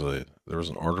there was an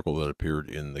article that appeared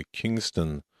in the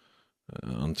Kingston,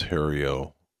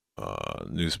 Ontario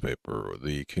newspaper,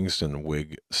 the Kingston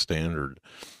Whig Standard,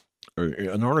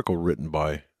 an article written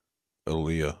by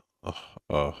Aaliyah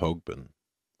Hogbin.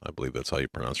 I believe that's how you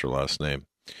pronounce her last name.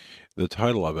 The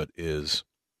title of it is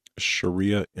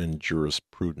Sharia and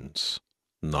Jurisprudence,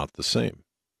 Not the Same.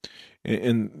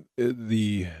 And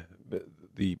the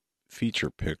feature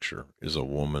picture is a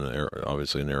woman,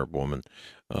 obviously an Arab woman,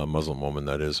 a Muslim woman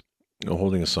that is,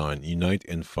 holding a sign, "Unite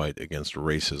and Fight Against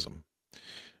Racism."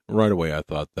 Right away, I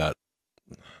thought that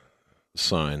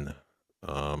sign,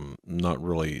 not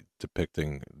really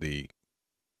depicting the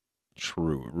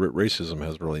true racism,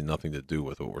 has really nothing to do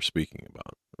with what we're speaking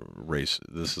about. Race.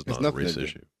 This is It's not a nothing to race do.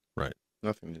 issue, right?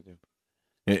 Nothing to do.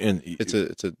 And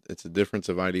It's a difference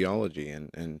of ideology,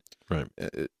 and right.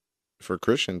 for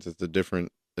Christians, it's a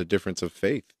difference of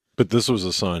faith. But this was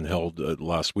a sign held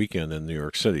last weekend in New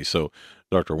York City. So,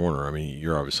 Dr. Warner, I mean,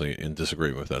 you're obviously in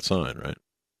disagreement with that sign, right?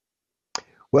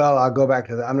 Well, I'll go back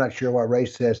to I'm not sure what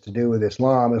race has to do with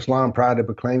Islam. Islam proudly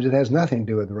proclaims it has nothing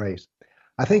to do with race.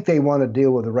 I think they want to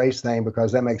deal with the race thing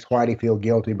because that makes Whitey feel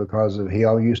guilty because he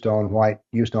all used to own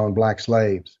black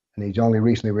slaves, and he's only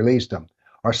recently released them,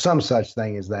 or some such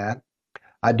thing as that.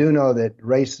 I do know that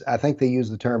race. I think they use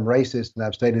the term racist, and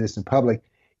I've stated this in public,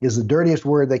 is the dirtiest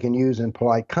word they can use in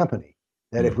polite company.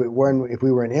 That Hmm. if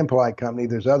we were an impolite company,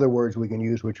 there's other words we can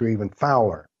use which are even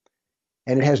fouler.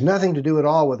 And it has nothing to do at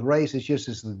all with race.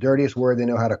 It's the dirtiest word they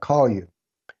know how to call you.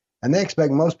 And they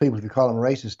expect most people, if you call them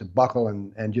racist, to buckle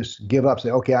and just give up, say,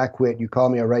 okay, I quit. You call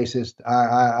me a racist.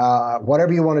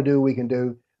 Whatever you want to do, we can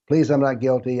do. Please, I'm not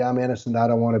guilty. I'm innocent. I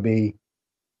don't want to be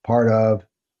part of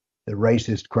the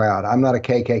racist crowd. I'm not a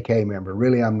KKK member.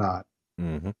 Really, I'm not.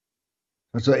 Mm-hmm.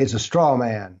 It's a straw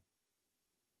man.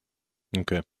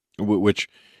 Okay. Which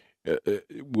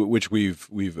which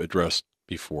we've addressed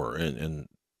before, and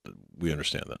we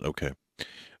understand that. Okay.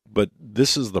 But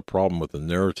this is the problem with the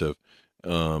narrative,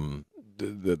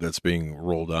 that's being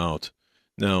rolled out.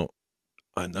 Now,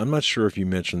 I'm not sure if you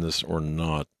mentioned this or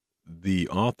not. The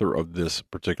author of this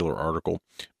particular article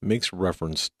makes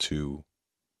reference to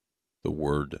the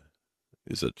word,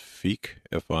 is it fiqh?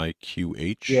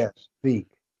 Fiqh? Yes, speak.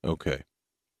 Okay.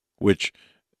 Which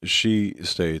she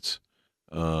states,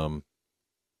 um,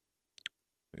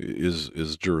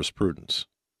 is jurisprudence.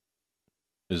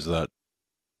 Is that,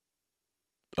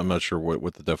 I'm not sure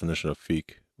what the definition of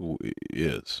fiqh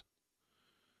is.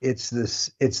 It's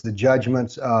the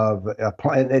judgments of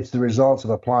it's the results of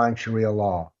applying Sharia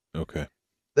law. Okay.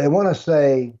 They want to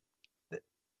say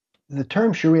the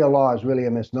term Sharia law is really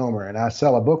a misnomer, and I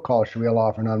sell a book called Sharia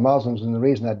Law for Non-Muslims, and the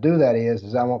reason I do that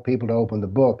is I want people to open the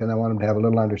book and I want them to have a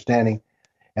little understanding.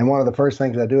 And one of the first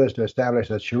things I do is to establish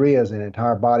that Sharia is an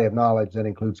entire body of knowledge that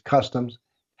includes customs,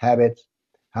 habits,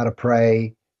 how to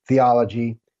pray,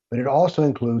 theology, but it also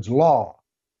includes law.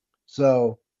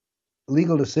 So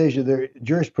legal decision,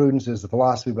 jurisprudence is the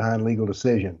philosophy behind legal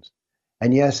decisions.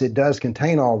 And yes, it does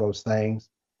contain all those things,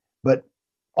 but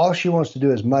all she wants to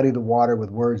do is muddy the water with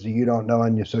words that you don't know,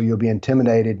 and so you'll be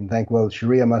intimidated and think, well,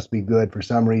 Sharia must be good for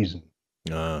some reason.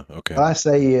 Okay. What I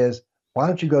say is, why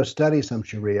don't you go study some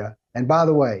Sharia? And by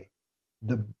the way,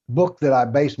 the book that I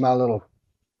based my little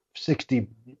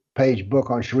 60-page book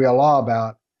on Sharia law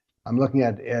about, I'm looking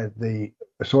at the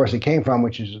source it came from,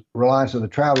 which is Reliance of the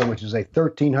Traveler, which is a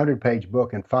 1,300-page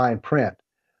book in fine print.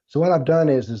 So what I've done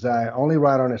is I only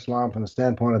write on Islam from the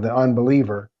standpoint of the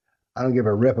unbeliever. I don't give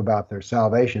a rip about their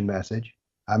salvation message.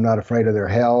 I'm not afraid of their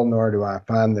hell, nor do I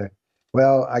find the,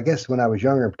 well, I guess when I was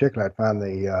younger in particular, I'd find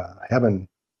the heaven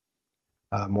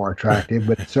more attractive,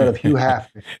 but it's sort of Hugh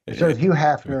Hefner. It's sort of Hugh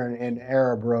Hefner in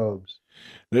Arab robes.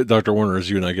 Dr. Warner, as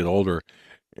you and I get older,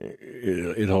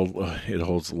 it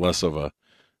holds less of a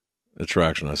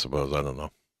attraction, I suppose. I don't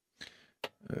know.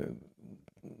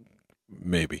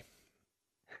 Maybe.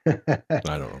 I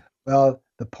don't know. Well,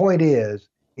 the point is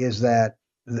that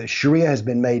the Sharia has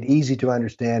been made easy to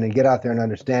understand and get out there and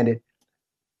understand it.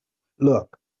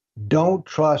 Look, don't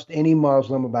trust any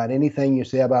Muslim about anything you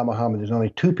say about Muhammad. There's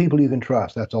only two people you can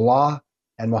trust. That's Allah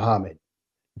and Muhammad.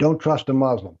 Don't trust a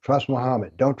Muslim. Trust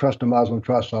Muhammad. Don't trust a Muslim.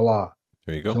 Trust Allah.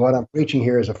 There you go. So what I'm preaching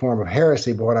here is a form of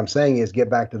heresy, but what I'm saying is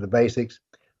get back to the basics.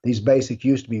 These basics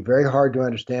used to be very hard to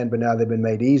understand, but now they've been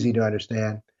made easy to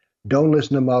understand. Don't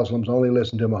listen to Muslims. Only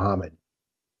listen to Muhammad.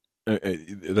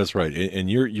 That's right. And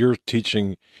you're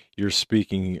teaching, you're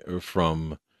speaking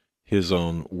from his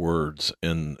own words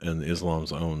and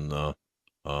Islam's own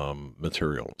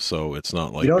material. So it's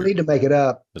not like You don't need to make it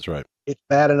up. That's right. It's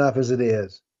bad enough as it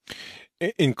is.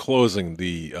 In closing,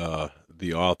 the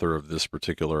author of this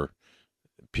particular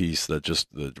piece that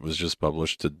was just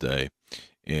published today,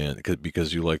 and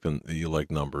because you like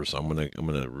numbers, I'm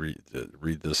gonna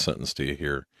read this sentence to you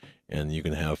here, and you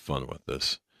can have fun with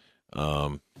this,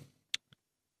 and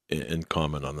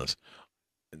comment on this.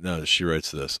 Now she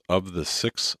writes this: of the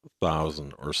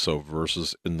 6,000 or so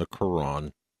verses in the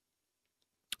Quran,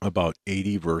 about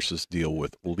 80 verses deal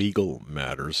with legal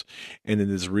matters, and it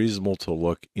is reasonable to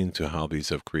look into how these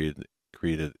have created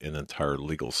an entire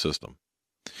legal system.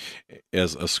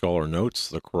 As a scholar notes,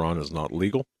 the Quran is not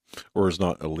legal, or is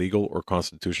not a legal or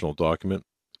constitutional document,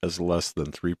 as less than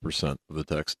 3% of the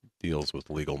text deals with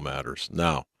legal matters.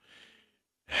 Now,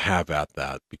 have at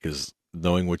that, because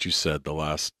knowing what you said the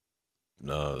last,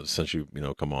 since you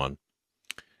come on,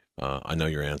 I know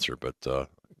your answer, but go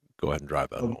ahead and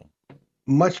drive that home.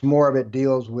 Much more of it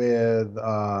deals with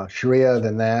Sharia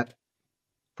than that.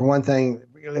 For one thing,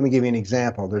 let me give you an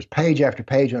example. There's page after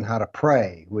page on how to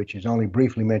pray, which is only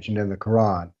briefly mentioned in the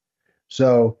Quran.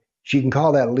 So she can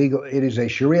call that legal. It is a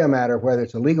Sharia matter. Whether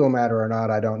it's a legal matter or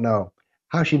not, I don't know.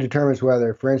 How she determines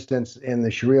whether, for instance, in the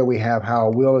Sharia we have how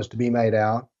a will is to be made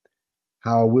out,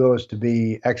 how a will is to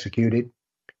be executed.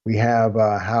 We have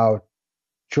how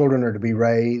children are to be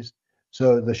raised.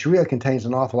 So the Sharia contains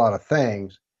an awful lot of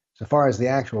things. So far as the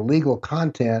actual legal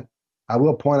content, I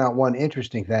will point out one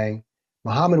interesting thing.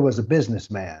 Muhammad was a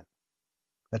businessman.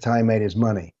 That's how he made his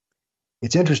money.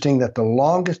 It's interesting that the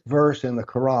longest verse in the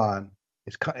Quran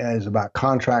is about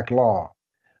contract law.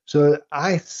 So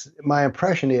my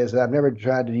impression is that I've never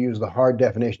tried to use the hard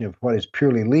definition of what is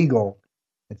purely legal.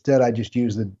 Instead, I just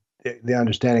use the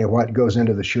understanding of what goes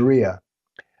into the Sharia.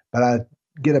 But I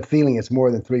get a feeling it's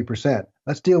more than 3%.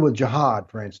 Let's deal with jihad,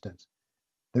 for instance.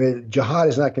 Jihad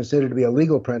is not considered to be a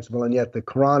legal principle, and yet the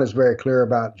Quran is very clear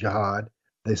about jihad.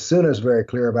 The Sunnah is very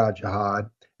clear about jihad,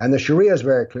 and the Sharia is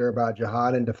very clear about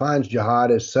jihad and defines jihad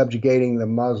as subjugating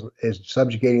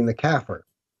the kafir.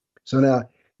 So now,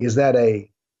 is that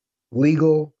a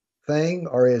legal thing,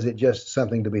 or is it just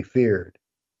something to be feared?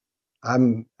 I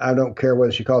don't care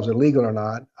whether she calls it legal or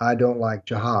not. I don't like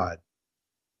jihad.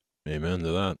 Amen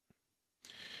to that.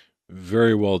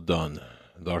 Very well done,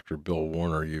 Dr. Bill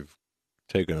Warner. You've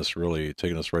taken us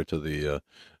right to the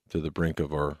brink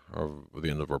of the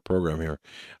end of our program here.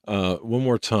 One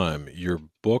more time, your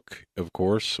book, of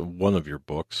course, one of your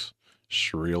books,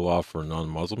 Sharia Law for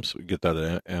Non-Muslims. We get that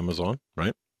at Amazon,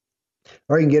 right?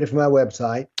 Or you can get it from my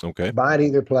website. Okay. Buy it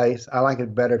either place. I like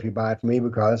it better if you buy it from me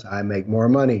because I make more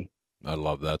money. I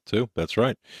love that too. That's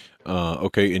right.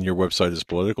 Okay, and your website is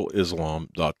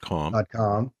politicalislam.com.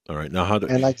 All right. Now,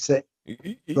 and like I say,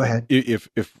 go ahead. If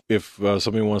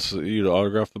somebody wants you to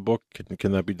autograph the book,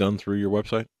 can that be done through your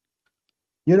website?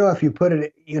 If you put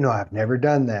it, I've never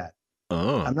done that.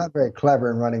 Oh. I'm not very clever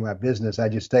in running my business. I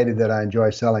just stated that I enjoy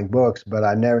selling books, but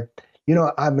I never,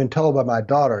 I've been told by my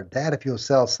daughter, Dad, if you'll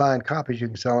sell signed copies, you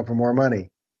can sell them for more money.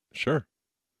 Sure.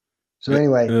 So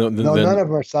anyway, none of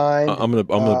them are signed. I'm gonna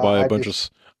buy a bunch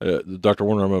of Dr.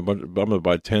 Warner. I'm gonna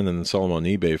buy 10 and then sell them on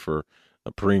eBay for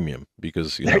a premium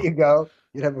because there you go.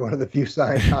 You'd have one of the few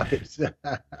signed copies.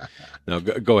 Now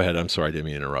go ahead. I'm sorry, I didn't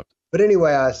mean to interrupt. But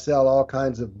anyway, I sell all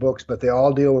kinds of books, but they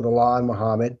all deal with Allah and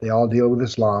Muhammad. They all deal with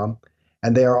Islam,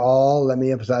 and they are all, let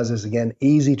me emphasize this again,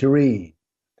 easy to read.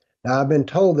 Now, I've been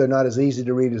told they're not as easy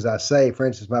to read as I say. For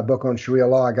instance, my book on Sharia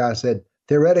law, a guy said,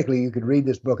 theoretically, you could read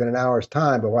this book in an hour's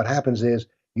time, but what happens is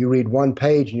you read one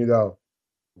page and you go,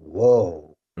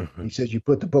 whoa. He says you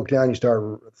put the book down, you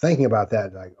start thinking about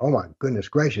that, like, oh my goodness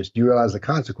gracious, do you realize the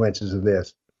consequences of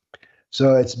this?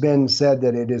 So it's been said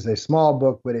that it is a small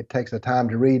book, but it takes a time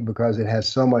to read because it has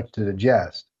so much to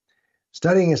digest.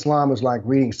 Studying Islam is like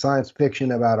reading science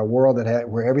fiction about a world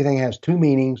where everything has two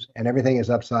meanings and everything is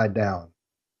upside down.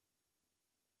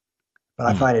 But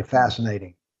I find it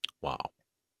fascinating. Wow.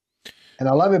 And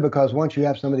I love it because once you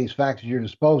have some of these facts at your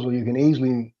disposal, you can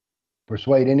easily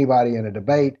persuade anybody in a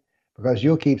debate because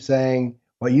you'll keep saying,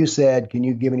 well, you said, can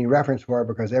you give any reference for it?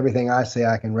 Because everything I say,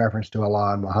 I can reference to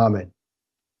Allah and Muhammad.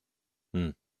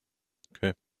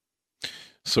 Okay.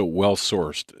 So well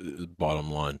sourced, bottom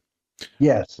line.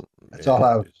 Yes, that's all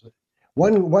I was.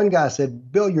 One guy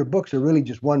said, Bill, your books are really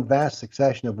just one vast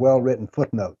succession of well-written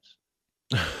footnotes.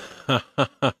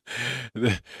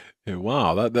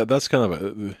 Wow, that's kind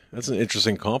of that's an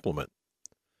interesting compliment.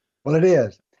 Well, it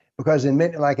is because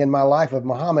like in my life of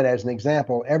Muhammad, as an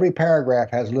example, every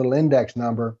paragraph has a little index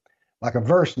number, like a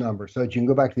verse number, so that you can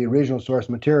go back to the original source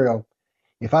material.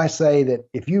 If I say that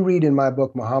if you read in my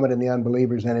book Muhammad and the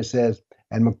Unbelievers, and it says,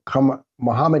 and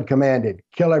Muhammad commanded,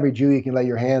 kill every Jew you can lay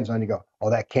your hands on, you go,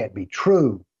 oh, that can't be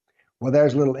true. Well,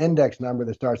 there's a little index number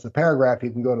that starts the paragraph.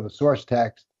 You can go to the source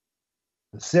text,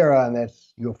 the Sirah, and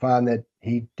you'll find that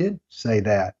he did say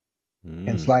that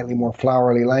in slightly more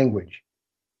flowery language.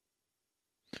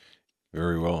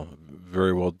 Very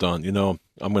well done. You know,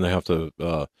 I'm going to have to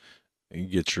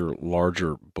get your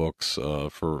larger books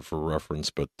for reference,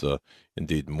 but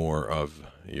indeed more of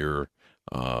your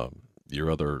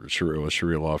other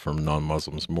Sharia law from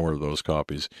non-Muslims, more of those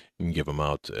copies, and give them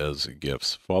out as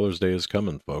gifts. Father's Day is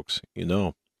coming, folks. You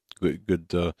know,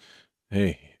 good.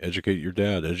 Hey, educate your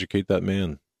dad, educate that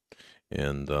man,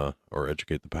 and or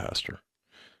educate the pastor.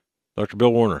 Dr.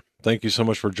 Bill Warner, thank you so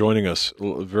much for joining us.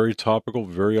 Very topical,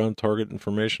 very on target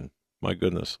information. My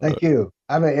goodness. Thank you.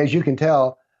 I mean, as you can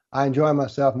tell, I enjoy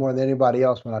myself more than anybody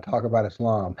else when I talk about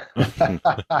Islam.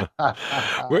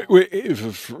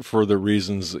 For the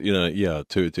reasons, you know, yeah,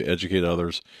 to educate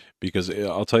others, because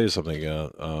I'll tell you something,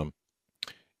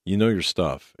 you know your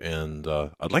stuff, and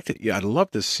I'd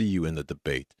love to see you in the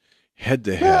debate, head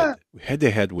to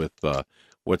head with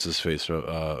what's his face,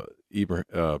 what's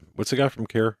the guy from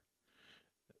CARE?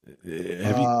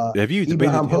 Have you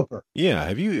debated him? Hooper. Yeah,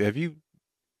 have you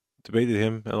debated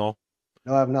him at all?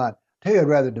 No, I've not. Tell you, I'd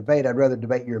rather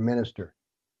debate your minister.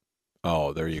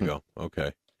 Oh, there you go.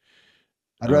 Okay.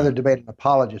 I'd rather debate an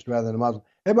apologist rather than a Muslim.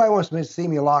 Everybody wants to see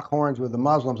me lock horns with the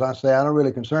Muslims. I say I don't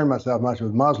really concern myself much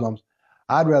with Muslims.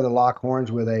 I'd rather lock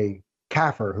horns with a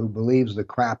kafir who believes the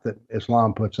crap that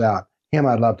Islam puts out. Him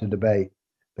I'd love to debate.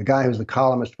 The guy who's the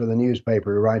columnist for the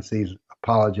newspaper who writes these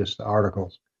apologist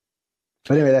articles.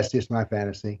 But anyway, that's just my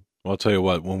fantasy. Well, I'll tell you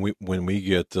what, when we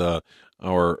get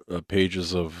our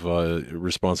pages of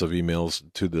responsive emails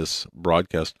to this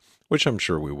broadcast, which I'm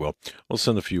sure we will, we'll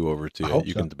send a few over to you.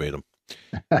 You can debate them.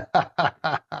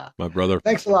 My brother.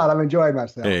 Thanks a lot. I'm enjoying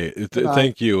myself. Hey,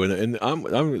 thank you. And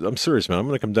I'm serious, man. I'm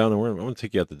going to come down and I'm going to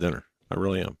take you out to dinner. I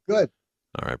really am. Good.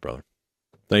 All right, brother.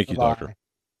 Thank you, Bye-bye. Doctor.